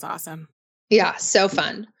gosh, that's awesome. Yeah, so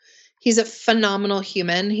fun. He's a phenomenal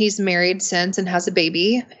human. He's married since and has a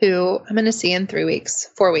baby who I'm going to see in 4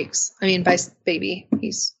 weeks. I mean, by baby,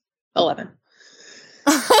 he's 11.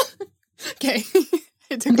 Okay.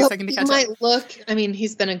 It took me a second to catch up. He might look, I mean,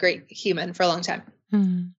 he's been a great human for a long time.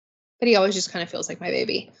 But he always just kind of feels like my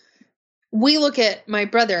baby. We look at my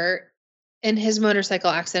brother in his motorcycle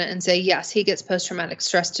accident and say, yes, he gets post-traumatic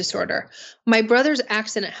stress disorder. My brother's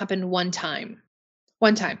accident happened one time.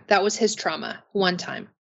 One time. That was his trauma. One time.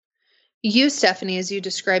 You, Stephanie, as you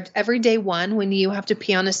described, every day 1, when you have to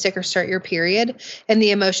pee on a stick or start your period and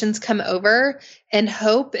the emotions come over and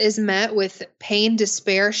hope is met with pain,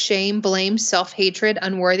 despair, shame, blame, self-hatred,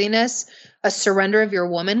 unworthiness, a surrender of your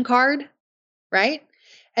woman card, right?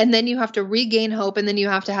 And then you have to regain hope, and then you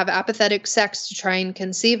have to have apathetic sex to try and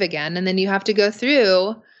conceive again. And then you have to go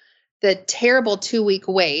through the terrible 2-week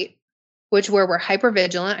wait, where we're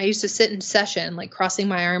hypervigilant. I used to sit in session, like crossing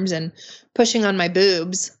my arms and pushing on my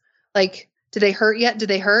boobs. Like, do they hurt yet? Do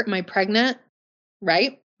they hurt? Am I pregnant?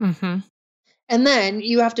 Right? Mm-hmm. And then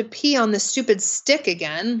you have to pee on the stupid stick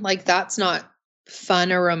again. Like, that's not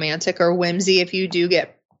fun or romantic or whimsy if you do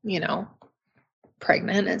get,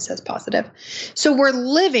 pregnant. It says positive. So we're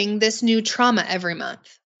living this new trauma every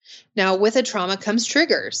month. Now, with a trauma comes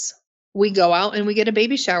triggers. We go out and we get a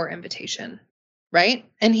baby shower invitation, right?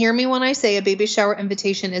 And hear me when I say a baby shower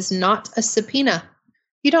invitation is not a subpoena.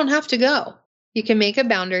 You don't have to go. You can make a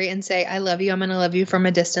boundary and say, I love you. I'm going to love you from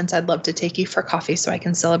a distance. I'd love to take you for coffee so I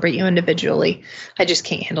can celebrate you individually. I just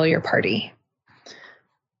can't handle your party.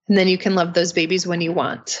 And then you can love those babies when you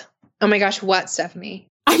want. Oh my gosh, what, Stephanie?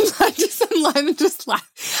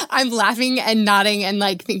 I'm laughing and nodding and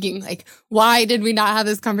like thinking like, why did we not have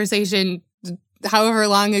this conversation however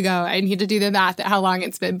long ago? I need to do the math at how long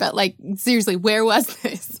it's been. But like, seriously, where was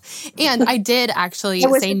this? And I did actually I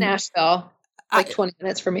was in Nashville. Like 20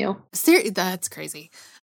 minutes from you. That's crazy.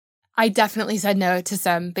 I definitely said no to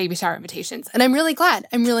some baby shower invitations. And I'm really glad.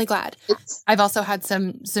 I've also had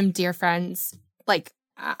some dear friends. Like,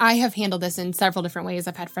 I have handled this in several different ways.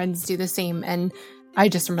 I've had friends do the same. And I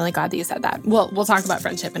just am really glad that you said that. We'll talk about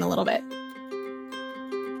friendship in a little bit.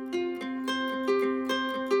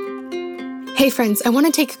 Hey friends, I want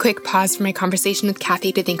to take a quick pause from my conversation with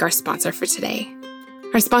Kathy to thank our sponsor for today.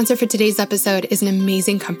 Our sponsor for today's episode is an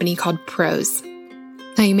amazing company called Prose.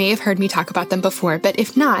 Now, you may have heard me talk about them before, but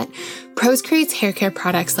if not, Prose creates hair care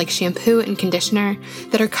products like shampoo and conditioner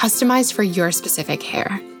that are customized for your specific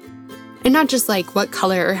hair. And not just like what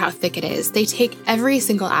color or how thick it is, they take every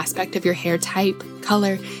single aspect of your hair type,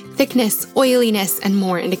 color, thickness, oiliness, and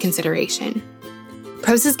more into consideration.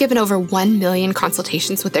 Prose has given over 1 million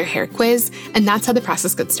consultations with their hair quiz, and that's how the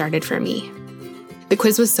process got started for me. The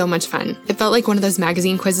quiz was so much fun. It felt like one of those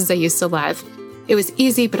magazine quizzes I used to love. It was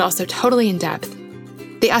easy, but also totally in-depth.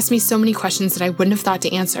 They asked me so many questions that I wouldn't have thought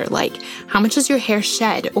to answer, like, how much does your hair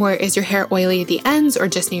shed? Or is your hair oily at the ends or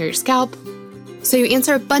just near your scalp? So you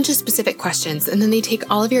answer a bunch of specific questions, and then they take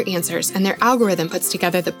all of your answers, and their algorithm puts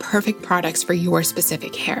together the perfect products for your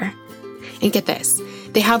specific hair. And get this,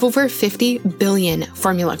 they have over 50 billion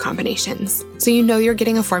formula combinations, so you know you're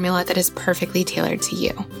getting a formula that is perfectly tailored to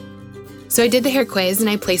you. So I did the hair quiz, and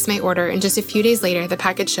I placed my order, and just a few days later, the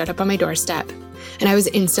package showed up on my doorstep, and I was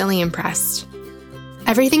instantly impressed.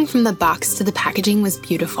 Everything from the box to the packaging was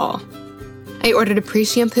beautiful. I ordered a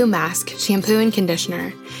pre-shampoo mask, shampoo, and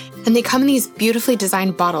conditioner, and they come in these beautifully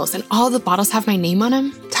designed bottles, and all the bottles have my name on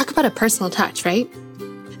them. Talk about a personal touch, right?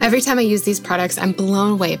 Every time I use these products, I'm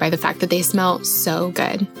blown away by the fact that they smell so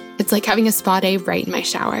good. It's like having a spa day right in my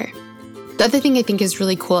shower. The other thing I think is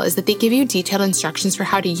really cool is that they give you detailed instructions for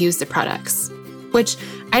how to use the products, which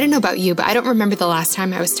I don't know about you, but I don't remember the last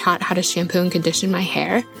time I was taught how to shampoo and condition my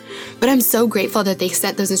hair. But I'm so grateful that they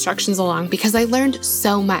sent those instructions along because I learned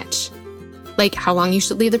so much. Like how long you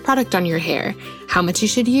should leave the product on your hair, how much you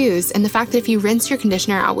should use, and the fact that if you rinse your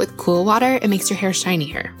conditioner out with cool water, it makes your hair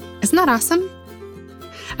shinier. Isn't that awesome?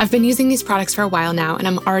 I've been using these products for a while now, and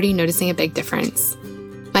I'm already noticing a big difference.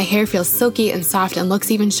 My hair feels silky and soft and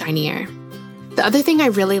looks even shinier. The other thing I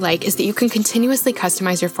really like is that you can continuously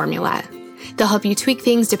customize your formula. They'll help you tweak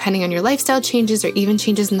things depending on your lifestyle changes or even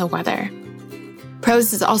changes in the weather.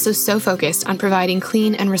 Prose is also so focused on providing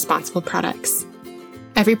clean and responsible products.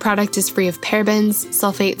 Every product is free of parabens,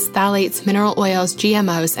 sulfates, phthalates, mineral oils,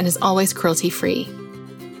 GMOs, and is always cruelty-free.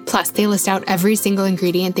 Plus, they list out every single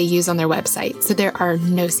ingredient they use on their website, so there are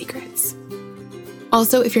no secrets.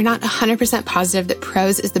 Also, if you're not 100% positive that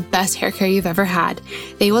Prose is the best hair care you've ever had,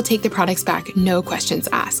 they will take the products back, no questions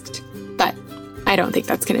asked. But I don't think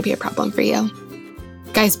that's going to be a problem for you.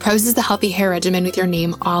 Guys, Prose is the healthy hair regimen with your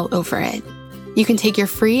name all over it. You can take your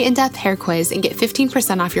free in-depth hair quiz and get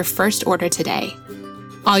 15% off your first order today.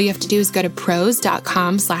 All you have to do is go to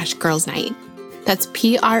prose.com/girlsnight. That's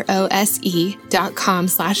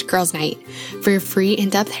prose.com/girlsnight for your free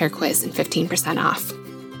in-depth hair quiz and 15% off.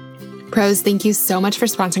 Prose, thank you so much for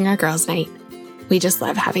sponsoring our Girls Night. We just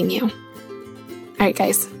love having you. All right,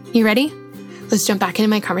 guys, you ready? Let's jump back into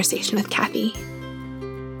my conversation with Kathy.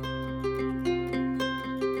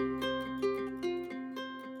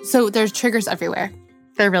 So there's triggers everywhere.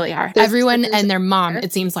 There really are. Everyone and their mom,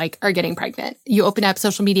 it seems like, are getting pregnant. You open up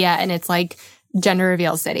social media and it's like gender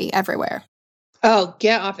reveal city everywhere. Oh,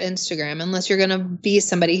 get off Instagram unless you're going to be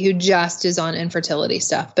somebody who just is on infertility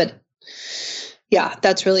stuff. But yeah,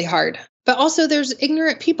 that's really hard. But also there's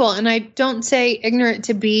ignorant people. And I don't say ignorant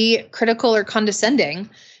to be critical or condescending,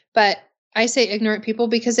 but I say ignorant people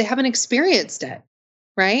because they haven't experienced it.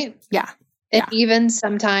 Right? Yeah. And even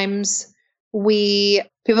sometimes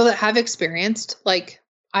people that have experienced, like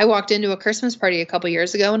I walked into a Christmas party a couple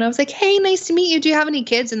years ago and I was like, hey, nice to meet you. Do you have any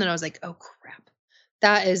kids? And then I was like, oh crap.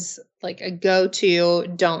 That is like a go-to,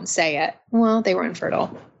 don't say it. Well, they were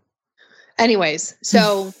infertile. Anyways,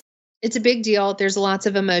 so it's a big deal. There's lots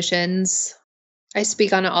of emotions. I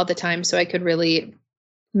speak on it all the time, so I could really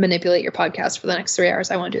manipulate your podcast for the next 3 hours.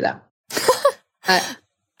 I won't do that.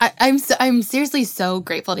 I'm seriously so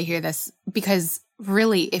grateful to hear this because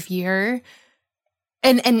really, if you're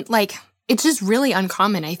and like, it's just really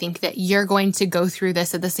uncommon, I think, that you're going to go through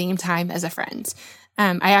this at the same time as a friend.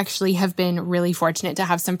 I actually have been really fortunate to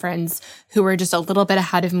have some friends who were just a little bit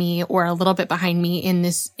ahead of me or a little bit behind me in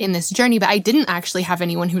this journey, but I didn't actually have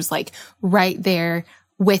anyone who's like right there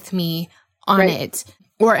with me on it,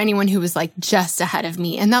 or anyone who was like just ahead of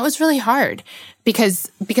me. And that was really hard because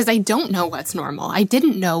I don't know what's normal. I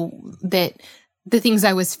didn't know that the things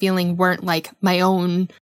I was feeling weren't like my own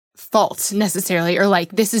fault necessarily, or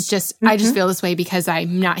like, this is just, I just feel this way because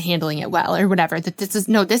I'm not handling it well or whatever. That this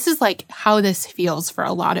is like how this feels for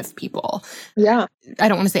a lot of people. Yeah. I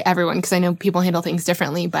don't want to say everyone because I know people handle things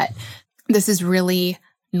differently, but this is really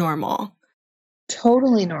normal.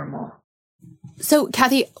 Totally normal. So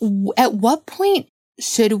Kathy, at what point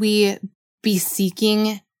should we be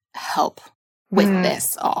seeking help with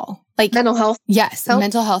this all? Like mental health? Yes,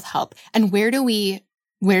 mental health help. And where do we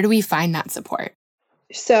find that support?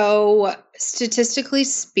 So statistically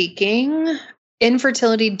speaking,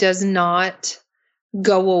 infertility does not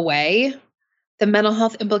go away, the mental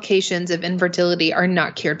health implications of infertility are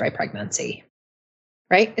not cured by pregnancy,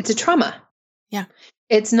 right? It's a trauma. Yeah.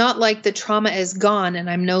 It's not like the trauma is gone and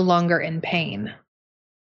I'm no longer in pain.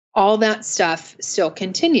 All that stuff still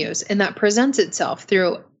continues, and that presents itself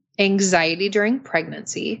through anxiety during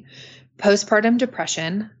pregnancy, postpartum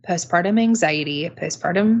depression, postpartum anxiety,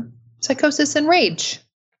 postpartum psychosis, and rage.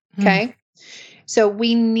 Okay. So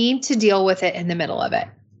we need to deal with it in the middle of it.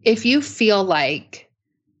 If you feel like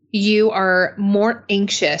you are more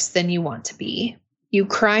anxious than you want to be, you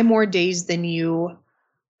cry more days than you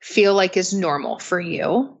feel like is normal for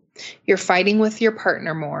you, you're fighting with your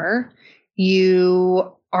partner more,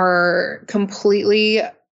 you are completely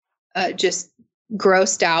just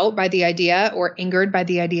grossed out by the idea or angered by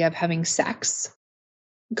the idea of having sex,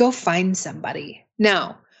 go find somebody.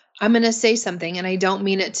 Now, I'm going to say something, and I don't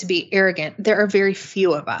mean it to be arrogant. There are very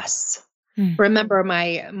few of us. Remember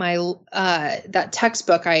my that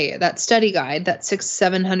textbook, that study guide, that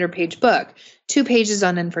 700 page book, 2 pages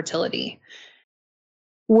on infertility.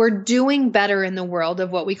 We're doing better in the world of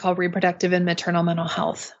what we call reproductive and maternal mental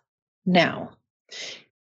health now.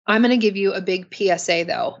 I'm going to give you a big PSA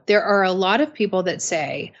though. There are a lot of people that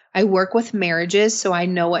say, I work with marriages, so I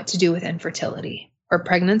know what to do with infertility or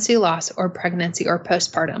pregnancy loss or pregnancy or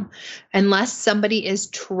postpartum. Unless somebody is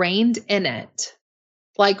trained in it.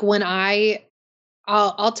 Like when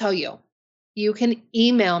I'll tell you, you can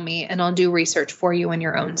email me and I'll do research for you in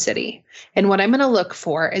your own city. And what I'm going to look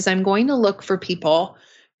for is I'm going to look for people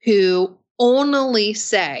who only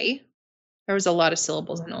say, there was a lot of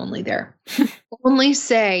syllables in only there, only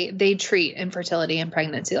say they treat infertility and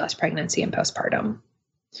pregnancy loss, pregnancy and postpartum.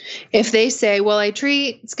 If they say, well, I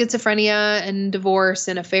treat schizophrenia and divorce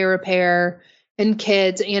and affair repair and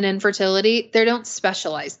kids and infertility, they don't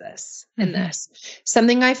specialize in this.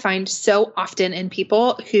 Something I find so often in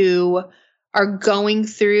people who are going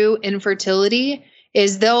through infertility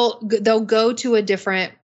is they'll go to a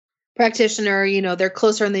different practitioner, they're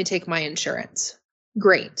closer and they take my insurance.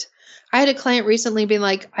 Great. I had a client recently being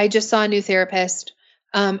like, I just saw a new therapist,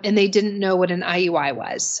 and they didn't know what an IUI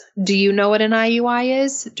was. Do you know what an IUI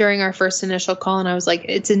is? During our first initial call, and I was like,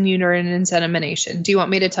 it's in uterine insemination. Do you want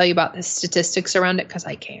me to tell you about the statistics around it? Because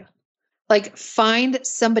I can. Like, find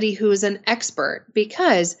somebody who is an expert,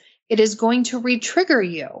 because it is going to re-trigger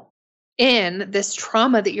you in this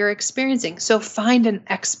trauma that you're experiencing. So find an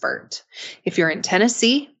expert. If you're in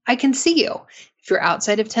Tennessee, I can see you. If you're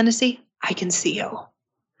outside of Tennessee, I can see you.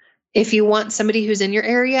 If you want somebody who's in your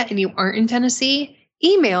area and you aren't in Tennessee,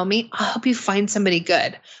 email me. I'll help you find somebody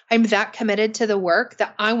good. I'm that committed to the work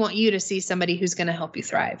that I want you to see somebody who's going to help you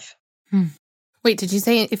thrive. Wait, did you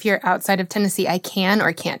say if you're outside of Tennessee, I can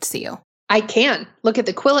or can't see you? I can. Look at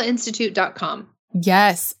thequillainstitute.com.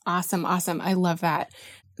 Yes. Awesome. I love that.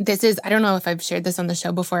 I don't know if I've shared this on the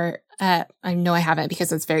show before. I know I haven't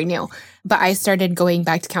because it's very new, but I started going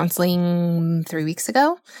back to counseling 3 weeks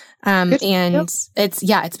ago. And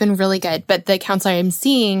it's been really good. But the counselor I'm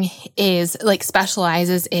seeing is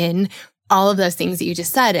specializes in all of those things that you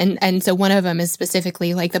just said. And so one of them is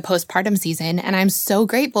specifically like the postpartum season. And I'm so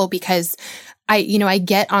grateful because I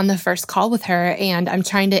get on the first call with her and I'm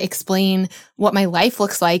trying to explain what my life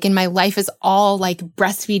looks like. And my life is all like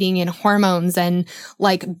breastfeeding and hormones and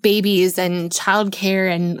like babies and childcare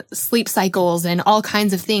and sleep cycles and all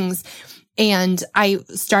kinds of things. And I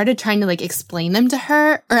started trying to explain them to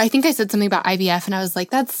her, or I think I said something about IVF and I was like,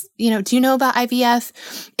 do you know about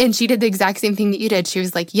IVF? And she did the exact same thing that you did. She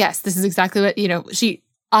was like, yes, this is exactly what, she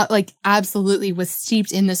absolutely was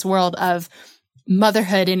steeped in this world of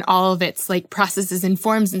motherhood and all of its processes and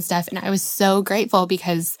forms and stuff. And I was so grateful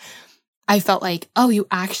because I felt like, oh, you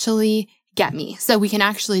actually get me. So we can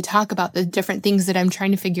actually talk about the different things that I'm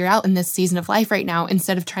trying to figure out in this season of life right now,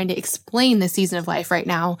 instead of trying to explain the season of life right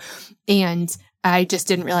now. And I just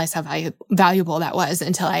didn't realize how valuable that was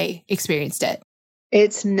until I experienced it.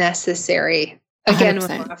 It's necessary. Again,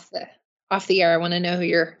 when we're off the air, I want to know who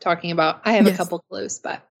you're talking about. I have a couple clues,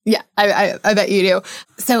 but yeah, I bet you do.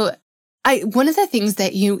 So one of the things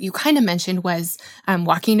that you kind of mentioned was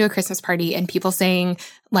walking to a Christmas party and people saying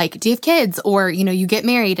do you have kids? Or, you get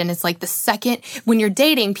married and it's the second when you're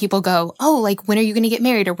dating, people go, oh, when are you going to get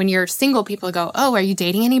married? Or when you're single, people go, oh, are you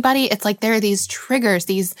dating anybody? It's there are these triggers,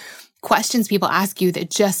 these questions people ask you that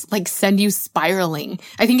just send you spiraling.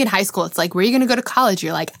 I think in high school, it's where are you going to go to college?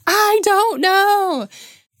 You're like, I don't know.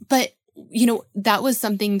 But, that was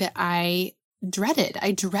something that I dreaded.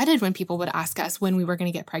 I dreaded when people would ask us when we were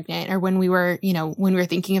going to get pregnant or when we were, when we were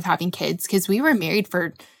thinking of having kids, because we were married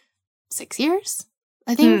for 6 years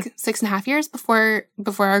I think 6.5 years before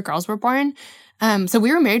our girls were born. So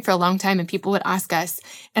we were married for a long time and people would ask us.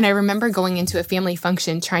 And I remember going into a family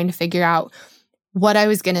function trying to figure out what I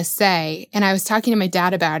was going to say. And I was talking to my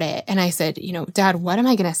dad about it. And I said, Dad, what am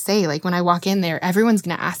I going to say? Like when I walk in there, everyone's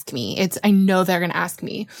going to ask me. I know they're going to ask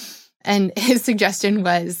me. And his suggestion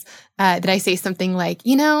was that I say something like,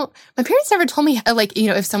 my parents never told me,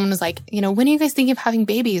 if someone was like, when are you guys thinking of having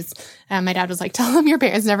babies? My dad was like, tell them your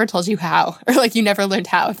parents never told you how, or like you never learned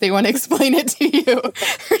how if they want to explain it to you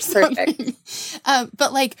or something.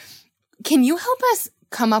 But like, can you help us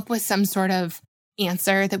come up with some sort of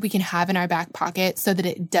answer that we can have in our back pocket so that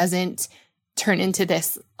it doesn't turn into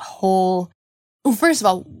this whole... Well, first of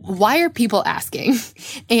all, why are people asking?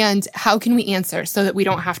 And how can we answer so that we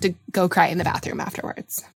don't have to go cry in the bathroom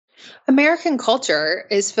afterwards? American culture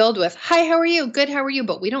is filled with, hi, how are you? Good, how are you?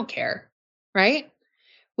 But we don't care, right?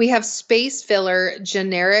 We have space filler,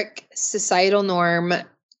 generic societal norm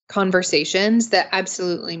conversations that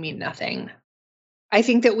absolutely mean nothing. I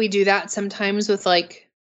think that we do that sometimes with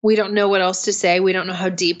we don't know what else to say. We don't know how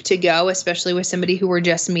deep to go, especially with somebody who we're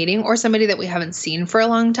just meeting or somebody that we haven't seen for a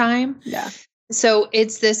long time. Yeah. So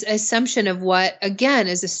it's this assumption of what, again,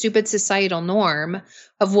 is a stupid societal norm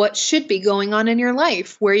of what should be going on in your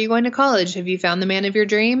life. Where are you going to college? Have you found the man of your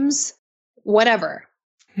dreams? Whatever.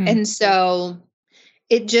 And so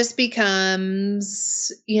it just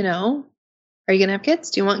becomes, are you going to have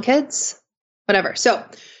kids? Do you want kids? Whatever. So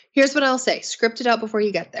here's what I'll say. Script it out before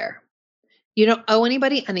you get there. You don't owe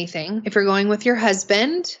anybody anything. If you're going with your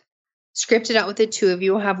husband, script it out with the two of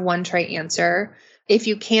you. Will have one try answer. If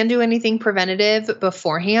you can do anything preventative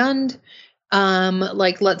beforehand,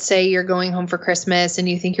 let's say you're going home for Christmas and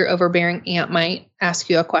you think your overbearing aunt might ask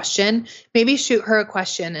you a question, maybe shoot her a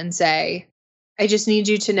question and say, I just need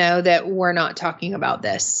you to know that we're not talking about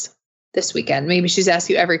this weekend. Maybe she's asked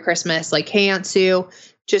you every Christmas, like, hey, Aunt Sue,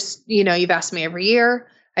 just, you've asked me every year.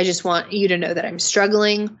 I just want you to know that I'm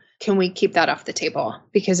struggling. Can we keep that off the table?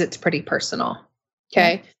 Because it's pretty personal.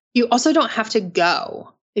 Okay. Yeah. You also don't have to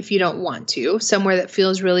go if you don't want to, somewhere that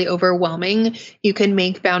feels really overwhelming. You can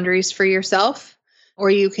make boundaries for yourself, or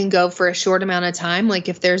you can go for a short amount of time. Like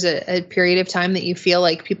if there's a period of time that you feel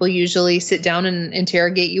like people usually sit down and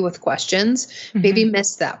interrogate you with questions, maybe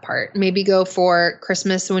miss that part. Maybe go for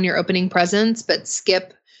Christmas when you're opening presents, but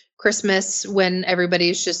skip Christmas when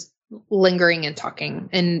everybody's just lingering and talking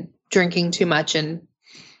and drinking too much and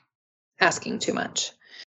asking too much.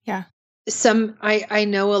 Yeah. I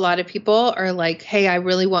know a lot of people are like, hey, I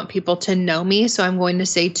really want people to know me, so I'm going to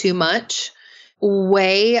say too much.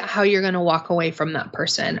 Weigh how you're going to walk away from that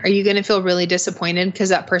person. Are you going to feel really disappointed because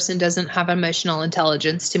that person doesn't have emotional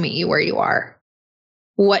intelligence to meet you where you are?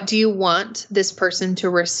 What do you want this person to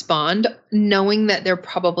respond, knowing that they're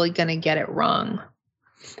probably going to get it wrong?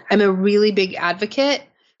 I'm a really big advocate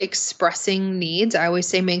expressing needs. I always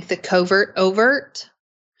say make the covert overt.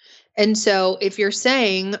 And so if you're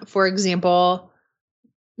saying, for example,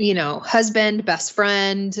 husband, best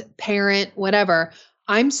friend, parent, whatever,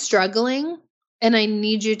 I'm struggling and I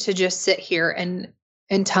need you to just sit here and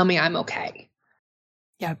tell me I'm okay.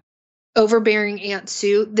 Yeah. Overbearing Aunt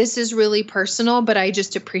Sue, this is really personal, but I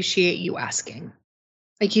just appreciate you asking.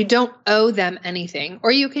 Like you don't owe them anything,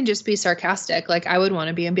 or you can just be sarcastic. Like I would want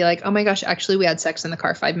to be and be like, oh my gosh, actually we had sex in the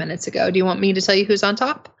car 5 minutes ago. Do you want me to tell you who's on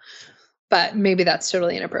top? But maybe that's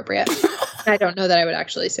totally inappropriate. I don't know that I would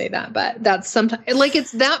actually say that, but that's sometimes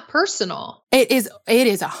it's that personal. It is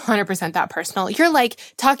 100% that personal. You're like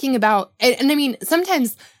talking about, and I mean,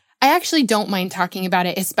 sometimes I actually don't mind talking about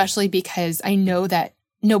it, especially because I know that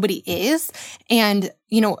nobody is. And,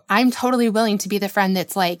 I'm totally willing to be the friend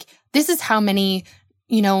that's like, this is how many,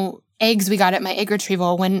 eggs we got at my egg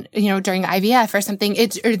retrieval when, during IVF or something.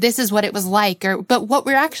 Or this is what it was like. But what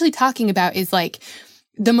we're actually talking about is like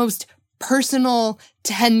the most personal,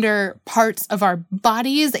 tender parts of our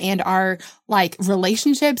bodies and our like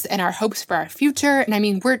relationships and our hopes for our future. And I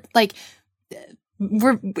mean,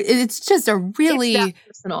 it's just a really, it's that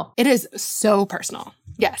personal. It is so personal.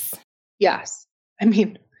 Yes. Yes. I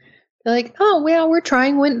mean, they're like, oh, well, we're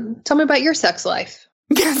trying. Tell me about your sex life.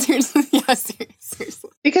 Yeah, seriously. Yeah,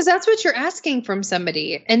 seriously. Because that's what you're asking from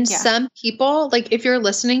somebody. And some people, like if you're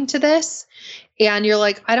listening to this and you're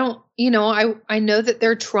like, I don't, I know that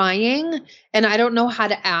they're trying and I don't know how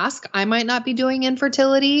to ask. I might not be doing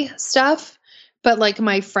infertility stuff, but like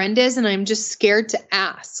my friend is, and I'm just scared to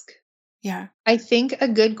ask. Yeah. I think a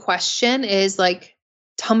good question is like,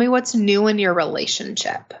 tell me what's new in your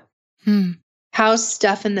relationship. How's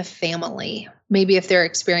stuff in the family? Maybe if they're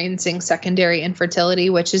experiencing secondary infertility,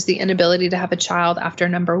 which is the inability to have a child after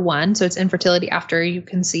number one. So it's infertility after you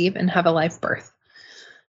conceive and have a live birth.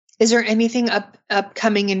 Is there anything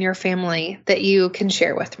upcoming in your family that you can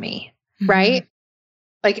share with me? Right?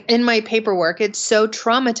 Like in my paperwork, it's so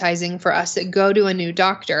traumatizing for us to go to a new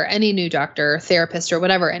doctor, any new doctor, therapist or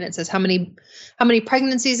whatever. And it says, how many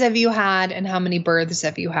pregnancies have you had? And how many births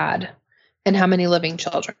have you had? And how many living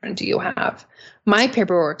children do you have? My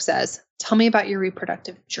paperwork says, tell me about your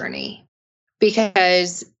reproductive journey,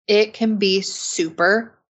 because it can be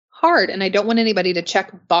super hard. And I don't want anybody to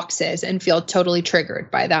check boxes and feel totally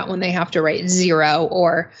triggered by that when they have to write 0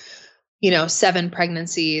 or 7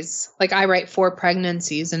 pregnancies. Like I write 4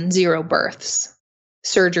 pregnancies and 0 births,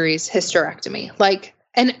 surgeries, hysterectomy.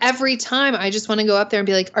 And every time I just want to go up there and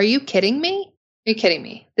be like, are you kidding me? Are you kidding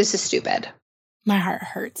me? This is stupid. My heart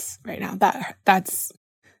hurts right now. That's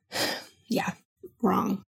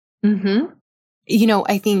wrong.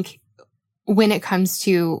 I think when it comes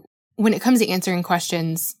to answering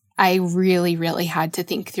questions, I really, really had to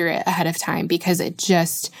think through it ahead of time, because it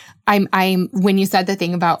just, I'm when you said the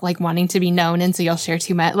thing about like wanting to be known and so you'll share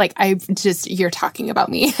too much, like you're talking about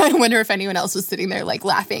me. I wonder if anyone else was sitting there like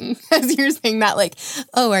laughing as you're saying that, like,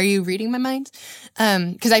 oh, are you reading my mind?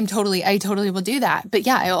 Because I totally will do that. But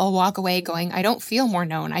yeah, I'll walk away going, I don't feel more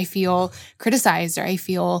known. I feel criticized, or I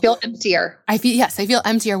feel emptier. I feel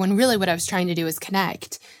emptier, when really what I was trying to do is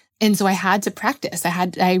connect. And so I had to practice.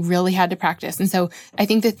 I really had to practice. And so I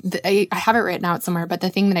think that I have it written out somewhere, but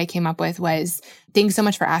the thing that I came up with was, thanks so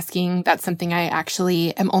much for asking. That's something I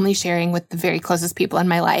actually am only sharing with the very closest people in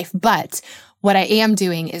my life. But what I am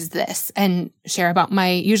doing is this, and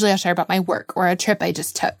usually I'll share about my work or a trip I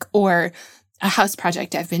just took or a house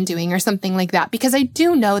project I've been doing or something like that. Because I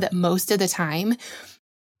do know that most of the time,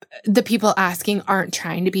 the people asking aren't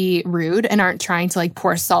trying to be rude and aren't trying to like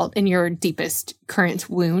pour salt in your deepest current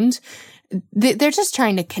wound. They're just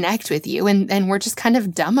trying to connect with you, and we're just kind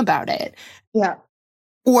of dumb about it. Yeah.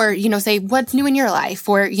 Or, say, what's new in your life?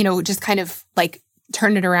 Or, just kind of like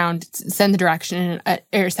turn it around, send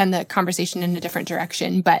the conversation in a different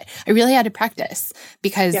direction. But I really had to practice,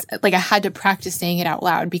 because I had to practice saying it out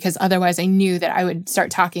loud, because otherwise I knew that I would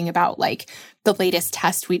start talking about like the latest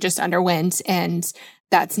test we just underwent, and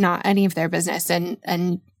that's not any of their business,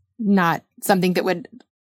 and not something that would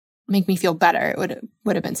make me feel better. It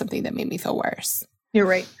would have been something that made me feel worse. You're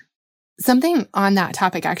right. Something on that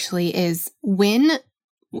topic actually is, when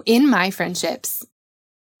in my friendships,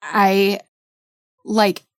 I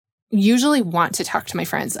usually want to talk to my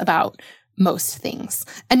friends about most things.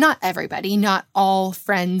 And not everybody, not all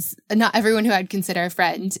friends, not everyone who I'd consider a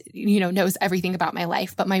friend, knows everything about my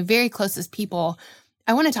life. But my very closest people,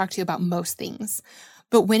 I want to talk to you about most things.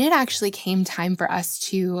 But when it actually came time for us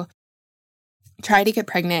to try to get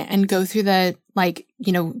pregnant and go through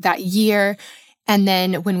that year, and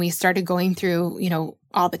then when we started going through,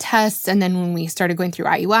 all the tests, and then when we started going through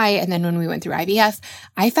IUI, and then when we went through IVF,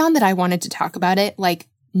 I found that I wanted to talk about it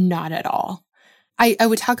not at all. I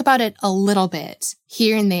would talk about it a little bit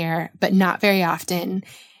here and there, but not very often.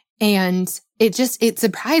 And it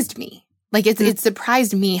surprised me. It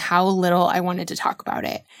surprised me how little I wanted to talk about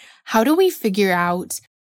it. How do we figure out,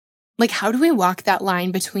 how do we walk that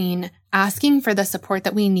line between asking for the support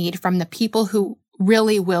that we need from the people who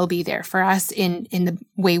really will be there for us in the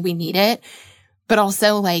way we need it, but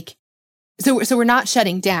also so we're not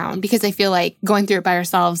shutting down, because I feel like going through it by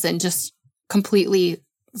ourselves and just completely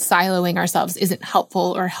siloing ourselves isn't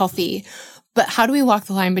helpful or healthy. But how do we walk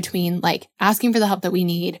the line between asking for the help that we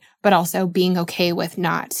need, but also being okay with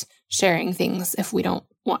not sharing things if we don't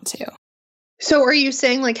want to? So are you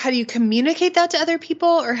saying how do you communicate that to other people,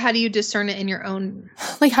 or how do you discern it in your own?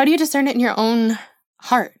 How do you discern it in your own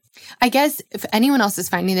heart? I guess if anyone else is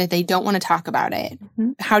finding that they don't want to talk about it,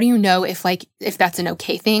 how do you know if that's an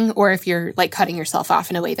okay thing, or if you're cutting yourself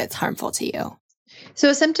off in a way that's harmful to you?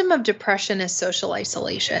 So a symptom of depression is social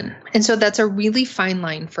isolation. And so that's a really fine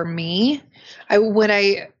line for me.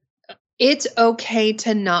 It's okay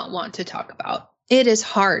to not want to talk about. It is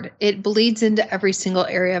hard. It bleeds into every single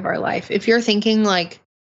area of our life. If you're thinking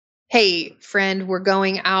hey, friend, we're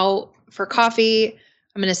going out for coffee,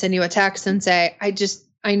 I'm going to send you a text and say,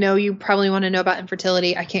 I know you probably want to know about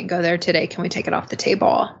infertility. I can't go there today. Can we take it off the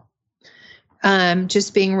table?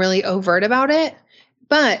 Just being really overt about it.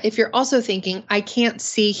 But if you're also thinking, I can't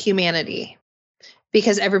see humanity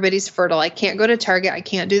because everybody's fertile. I can't go to Target. I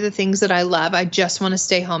can't do the things that I love. I just want to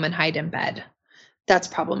stay home and hide in bed. That's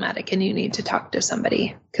problematic, and you need to talk to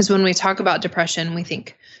somebody. Because when we talk about depression, we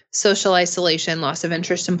think social isolation, loss of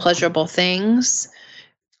interest in pleasurable things,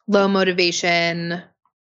 low motivation,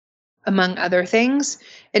 among other things.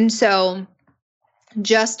 And so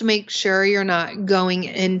just make sure you're not going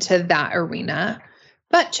into that arena,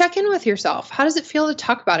 but check in with yourself. How does it feel to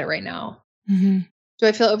talk about it right now? Mm-hmm. Do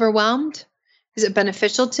I feel overwhelmed? Is it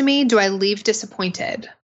beneficial to me? Do I leave disappointed?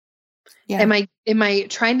 Yeah. Am I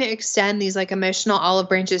trying to extend these like emotional olive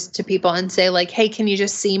branches to people and say like, hey, can you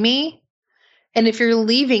just see me? And if you're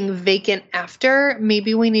leaving vacant after,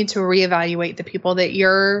 maybe we need to reevaluate the people that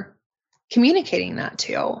you're communicating that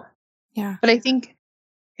to. Yeah. But I think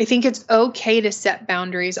it's okay to set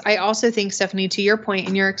boundaries. I also think, Stephanie, to your point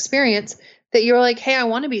in your experience, that you're like, hey, I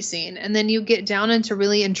want to be seen. And then you get down into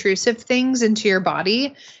really intrusive things into your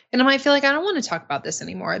body. And I might feel like, I don't want to talk about this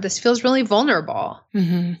anymore. This feels really vulnerable.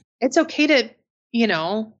 Mm-hmm. It's okay to,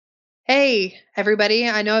 hey, everybody,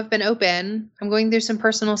 I know I've been open. I'm going through some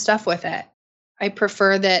personal stuff with it. I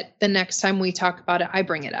prefer that the next time we talk about it, I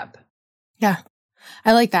bring it up. Yeah.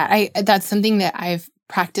 I like that. That's something that I've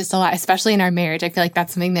practiced a lot, especially in our marriage. I feel like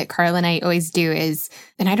that's something that Carl and I always do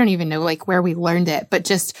and I don't even know like where we learned it, but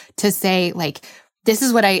just to say like, this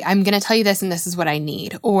is what I'm going to tell you this and this is what I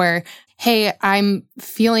need. Or, hey, I'm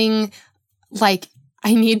feeling like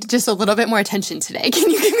I need just a little bit more attention today. Can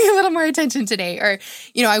you give me a little more attention today? Or,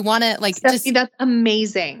 I want to like Stephanie, that's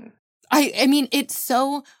amazing. I mean, it's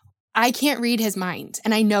so, I can't read his mind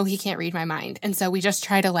and I know he can't read my mind. And so we just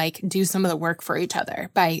try to like do some of the work for each other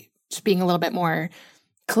by just being a little bit more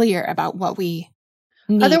clear about what we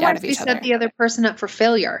need Otherwise, out of each other. Set the other person up for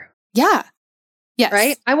failure. Yeah. Yes.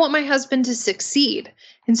 Right? I want my husband to succeed.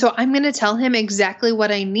 And so I'm going to tell him exactly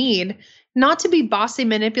what I need, not to be bossy,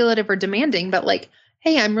 manipulative, or demanding, but like,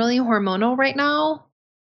 hey, I'm really hormonal right now.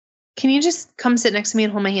 Can you just come sit next to me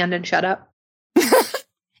and hold my hand and shut up?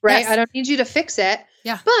 Right? Yes. I don't need you to fix it.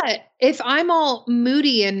 Yeah. But if I'm all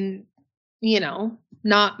moody and,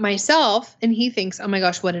 not myself, and he thinks, oh my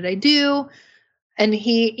gosh, what did I do? And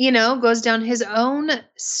he, goes down his own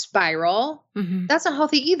spiral. Mm-hmm. That's not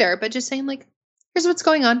healthy either. But just saying like, here's what's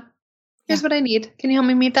going on. Here's what I need. Can you help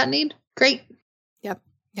me meet that need? Great.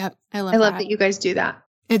 Yep. I love that you guys do that.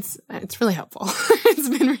 It's really helpful. It's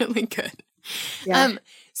been really good. Yeah.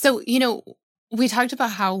 So, we talked about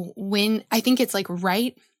how when I think it's like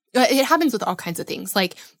right, it happens with all kinds of things.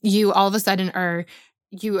 Like you all of a sudden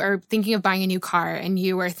you are thinking of buying a new car and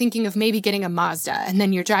you are thinking of maybe getting a Mazda, and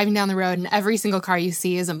then you're driving down the road and every single car you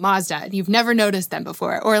see is a Mazda and you've never noticed them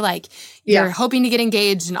before. Or like you're hoping to get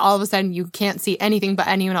engaged and all of a sudden you can't see anything but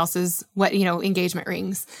anyone else's engagement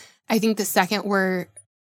rings. I think the second we're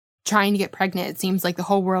trying to get pregnant, it seems like the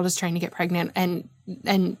whole world is trying to get pregnant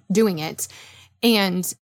and doing it.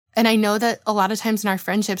 And I know that a lot of times in our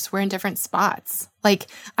friendships, we're in different spots. Like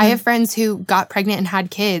I have friends who got pregnant and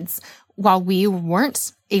had kids while we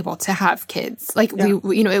weren't able to have kids. Like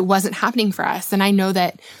we it wasn't happening for us. And I know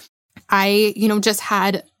that I, just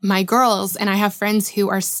had my girls, and I have friends who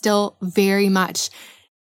are still very much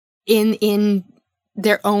in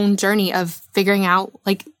their own journey of figuring out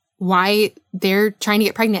like why they're trying to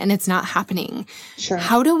get pregnant and it's not happening. Sure.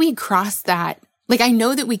 How do we cross that? Like, I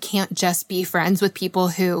know that we can't just be friends with people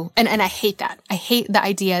who, and I hate that. I hate the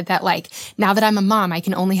idea that like, now that I'm a mom, I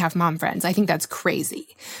can only have mom friends. I think that's crazy.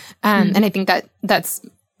 And I think that that's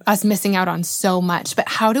us missing out on so much. But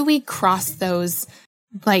how do we cross those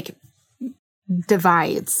like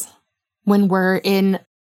divides when we're in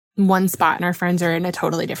one spot and our friends are in a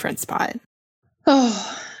totally different spot?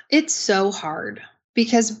 Oh, it's so hard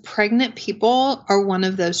because pregnant people are one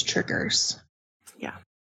of those triggers. Yeah.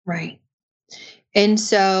 Right. And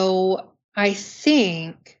so I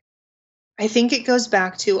think it goes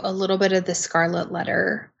back to a little bit of the Scarlet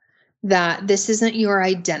Letter, that this isn't your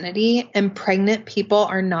identity and pregnant people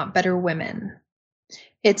are not better women.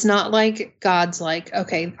 It's not like God's like,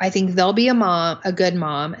 okay, I think they'll be a good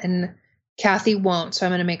mom, and Kathy won't, so I'm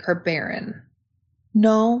going to make her barren.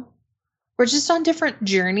 No, we're just on different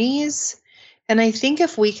journeys. And I think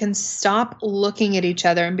if we can stop looking at each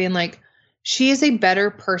other and being like, she is a better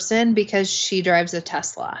person because she drives a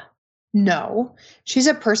Tesla. No, she's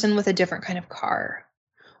a person with a different kind of car.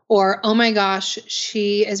 Or, oh my gosh,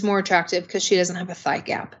 she is more attractive because she doesn't have a thigh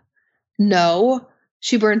gap. No,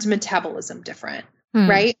 she burns metabolism different,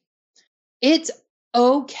 right? It's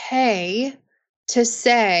okay to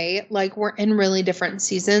say, like, we're in really different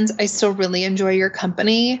seasons. I still really enjoy your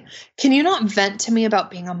company. Can you not vent to me about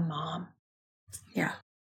being a mom? Yeah.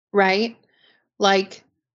 Right? Like,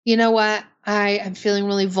 you know what? I am feeling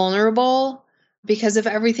really vulnerable because of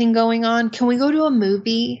everything going on. Can we go to a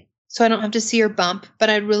movie so I don't have to see your bump? But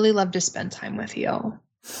I'd really love to spend time with you.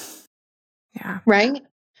 Yeah. Right?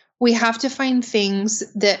 We have to find things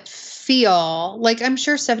that feel like, I'm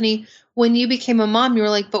sure, Stephanie, when you became a mom, you were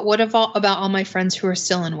like, but what about all my friends who are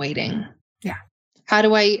still in waiting? Yeah. How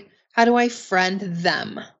do I friend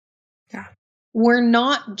them? Yeah. We're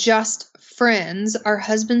not just friends. Our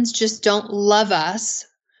husbands just don't love us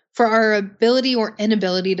for our ability or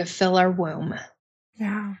inability to fill our womb.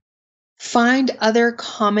 Yeah. Find other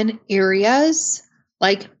common areas,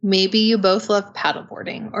 like maybe you both love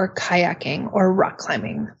paddleboarding or kayaking or rock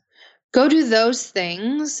climbing. Go do those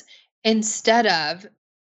things instead of,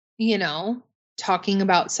 talking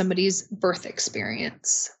about somebody's birth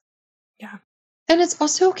experience. Yeah. And it's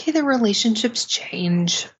also okay that relationships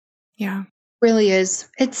change. Yeah. Really is.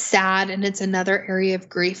 It's sad and it's another area of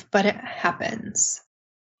grief, but it happens.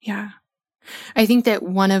 Yeah. I think that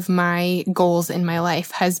one of my goals in my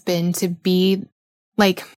life has been to be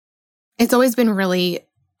like, it's always been really,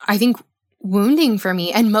 I think, wounding for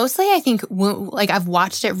me. And mostly I think I've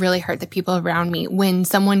watched it really hurt the people around me when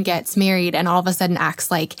someone gets married and all of a sudden acts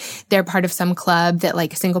like they're part of some club that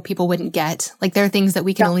like single people wouldn't get. Like there are things that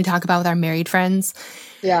we can only talk about with our married friends.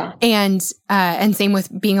 Yeah. And same with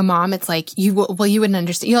being a mom. It's like, you wouldn't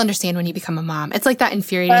understand. You'll understand when you become a mom. It's like that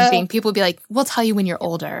infuriating thing. People will be like, we'll tell you when you're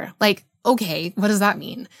older. Like, okay, what does that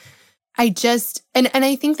mean? I just, and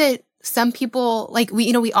I think that some people, like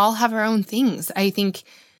we all have our own things. I think,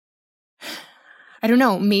 I don't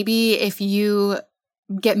know, maybe if you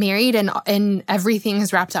get married and everything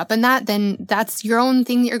is wrapped up in that, then that's your own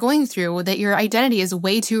thing that you're going through, that your identity is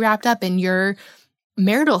way too wrapped up in your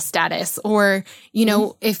marital status, or,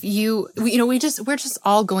 if we're just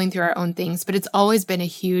all going through our own things, but it's always been a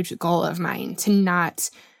huge goal of mine to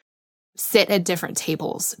not sit at different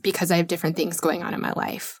tables because I have different things going on in my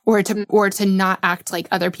life, or to not act like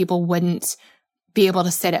other people wouldn't be able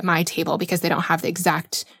to sit at my table because they don't have the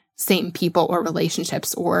exact same people or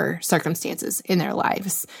relationships or circumstances in their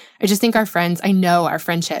lives. I just think I know our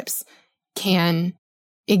friendships can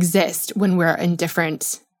exist when we're in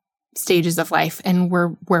different stages of life, and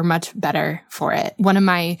we're much better for it. One of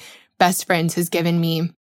my best friends has given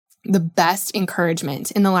me the best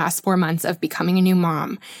encouragement in the last 4 months of becoming a new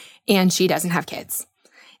mom, and she doesn't have kids.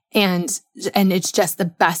 And it's just the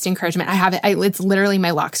best encouragement. I have it. It's literally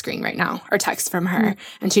my lock screen right now, or text from her,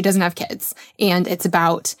 and she doesn't have kids. And it's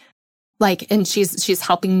about and she's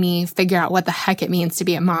helping me figure out what the heck it means to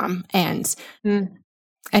be a mom. And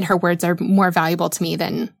her words are more valuable to me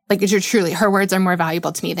than, her words are more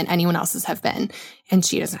valuable to me than anyone else's have been. And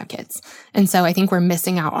she doesn't have kids. And so I think we're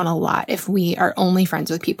missing out on a lot if we are only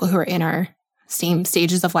friends with people who are in our same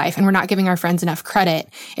stages of life. And we're not giving our friends enough credit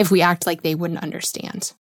if we act like they wouldn't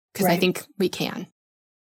understand. Because I think we can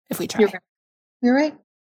if we try. You're right.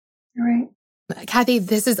 Kathy,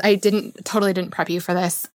 I totally didn't prep you for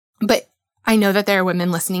this, but I know that there are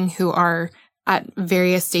women listening who are at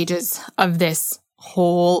various stages of this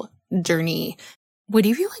whole journey. Would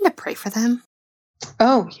you be willing to pray for them?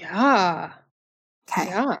 Oh, yeah. Okay.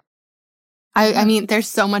 Yeah. I mean, there's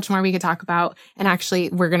so much more we could talk about, and actually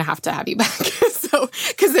we're going to have you back. Because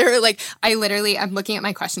I'm looking at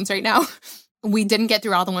my questions right now. We didn't get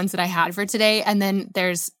through all the ones that I had for today. And then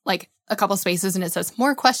there's a couple spaces and it says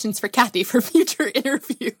more questions for Kathy for future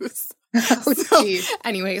interviews.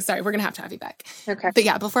 Anyway, sorry, we're going to have you back. Okay. But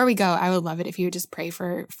yeah, before we go, I would love it if you would just pray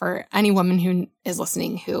for any woman who is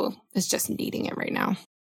listening who is just needing it right now.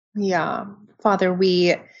 Yeah. Father,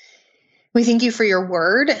 we thank you for your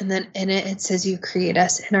word. And then in it says you create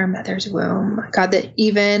us in our mother's womb. God, that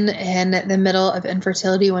even in the middle of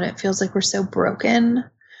infertility, when it feels like we're so broken,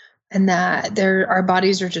 and that our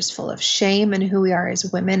bodies are just full of shame, and who we are as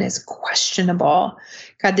women is questionable.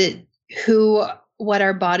 God, that what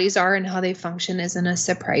our bodies are and how they function isn't a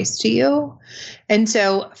surprise to you. And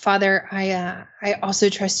so, Father, I also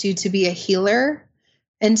trust you to be a healer.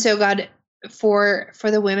 And so, God, for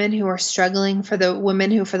the women who are struggling, for the women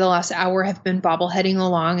who for the last hour have been bobbleheading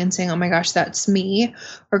along and saying, oh my gosh, that's me,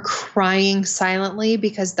 or crying silently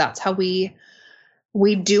because that's how we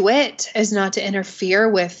do it, is not to interfere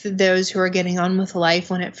with those who are getting on with life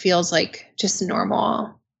when it feels like just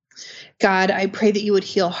normal. God, I pray that you would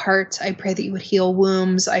heal hearts. I pray that you would heal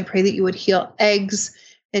wombs. I pray that you would heal eggs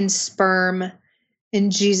and sperm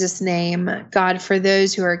in Jesus' name. God, for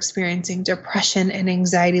those who are experiencing depression and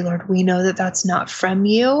anxiety, Lord, we know that that's not from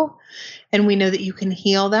you, and we know that you can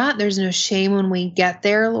heal that. There's no shame when we get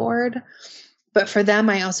there, Lord. But for them,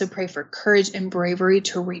 I also pray for courage and bravery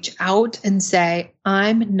to reach out and say,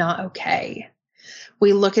 I'm not okay.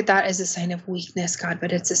 We look at that as a sign of weakness, God,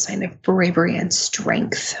 but it's a sign of bravery and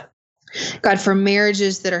strength. God, for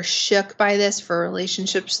marriages that are shook by this, for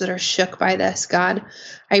relationships that are shook by this, God,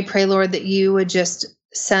 I pray, Lord, that you would just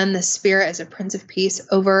send the Spirit as a Prince of Peace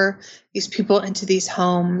over these people into these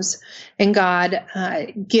homes. And God,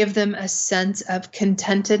 give them a sense of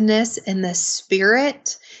contentedness in the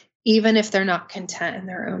Spirit, even if they're not content in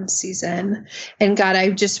their own season. And God, I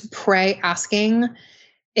just pray, asking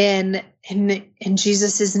in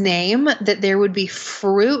Jesus' name, that there would be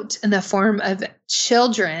fruit in the form of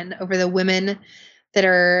children over the women that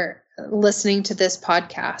are listening to this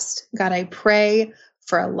podcast. God, I pray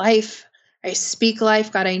for a life. I speak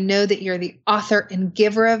life. God, I know that you're the author and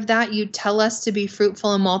giver of that. You tell us to be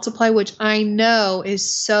fruitful and multiply, which I know is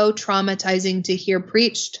so traumatizing to hear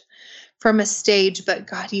preached from a stage. But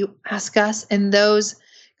God, you ask us, and those,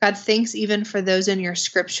 God, thanks even for those in your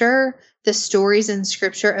scripture, the stories in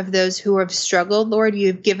scripture of those who have struggled. Lord,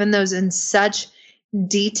 you've given those in such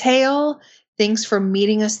detail. Thanks for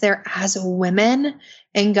meeting us there as women.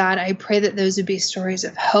 And God, I pray that those would be stories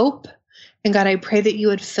of hope. And God, I pray that you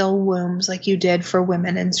would fill wombs like you did for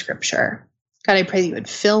women in scripture. God, I pray that you would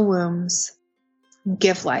fill wombs,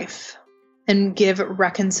 give life, and give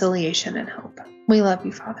reconciliation and hope. We love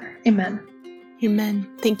you, Father. Amen. Amen.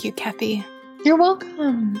 Thank you, Kathy. You're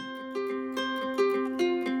welcome.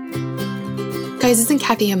 Guys, isn't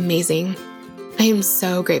Kathy amazing? I am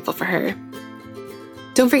so grateful for her.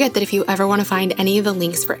 Don't forget that if you ever want to find any of the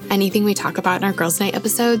links for anything we talk about in our Girls Night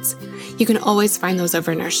episodes, you can always find those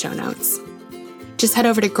over in our show notes. Just head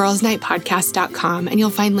over to girlsnightpodcast.com and you'll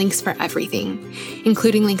find links for everything,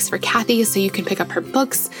 including links for Kathy so you can pick up her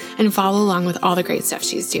books and follow along with all the great stuff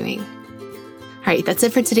she's doing. All right, that's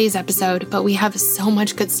it for today's episode, but we have so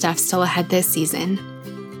much good stuff still ahead this season.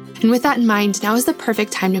 And with that in mind, now is the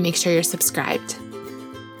perfect time to make sure you're subscribed.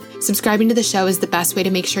 Subscribing to the show is the best way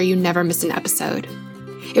to make sure you never miss an episode.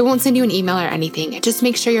 It won't send you an email or anything. It just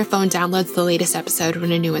makes sure your phone downloads the latest episode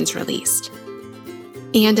when a new one's released.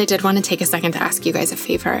 And I did want to take a second to ask you guys a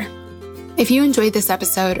favor. If you enjoyed this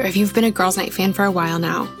episode, or if you've been a Girls Night fan for a while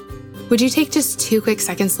now, would you take just 2 quick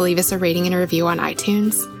seconds to leave us a rating and a review on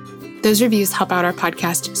iTunes? Those reviews help out our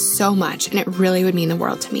podcast so much, and it really would mean the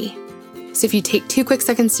world to me. So if you take 2 quick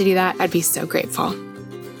seconds to do that, I'd be so grateful.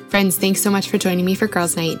 Friends, thanks so much for joining me for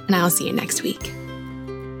Girls Night, and I'll see you next week.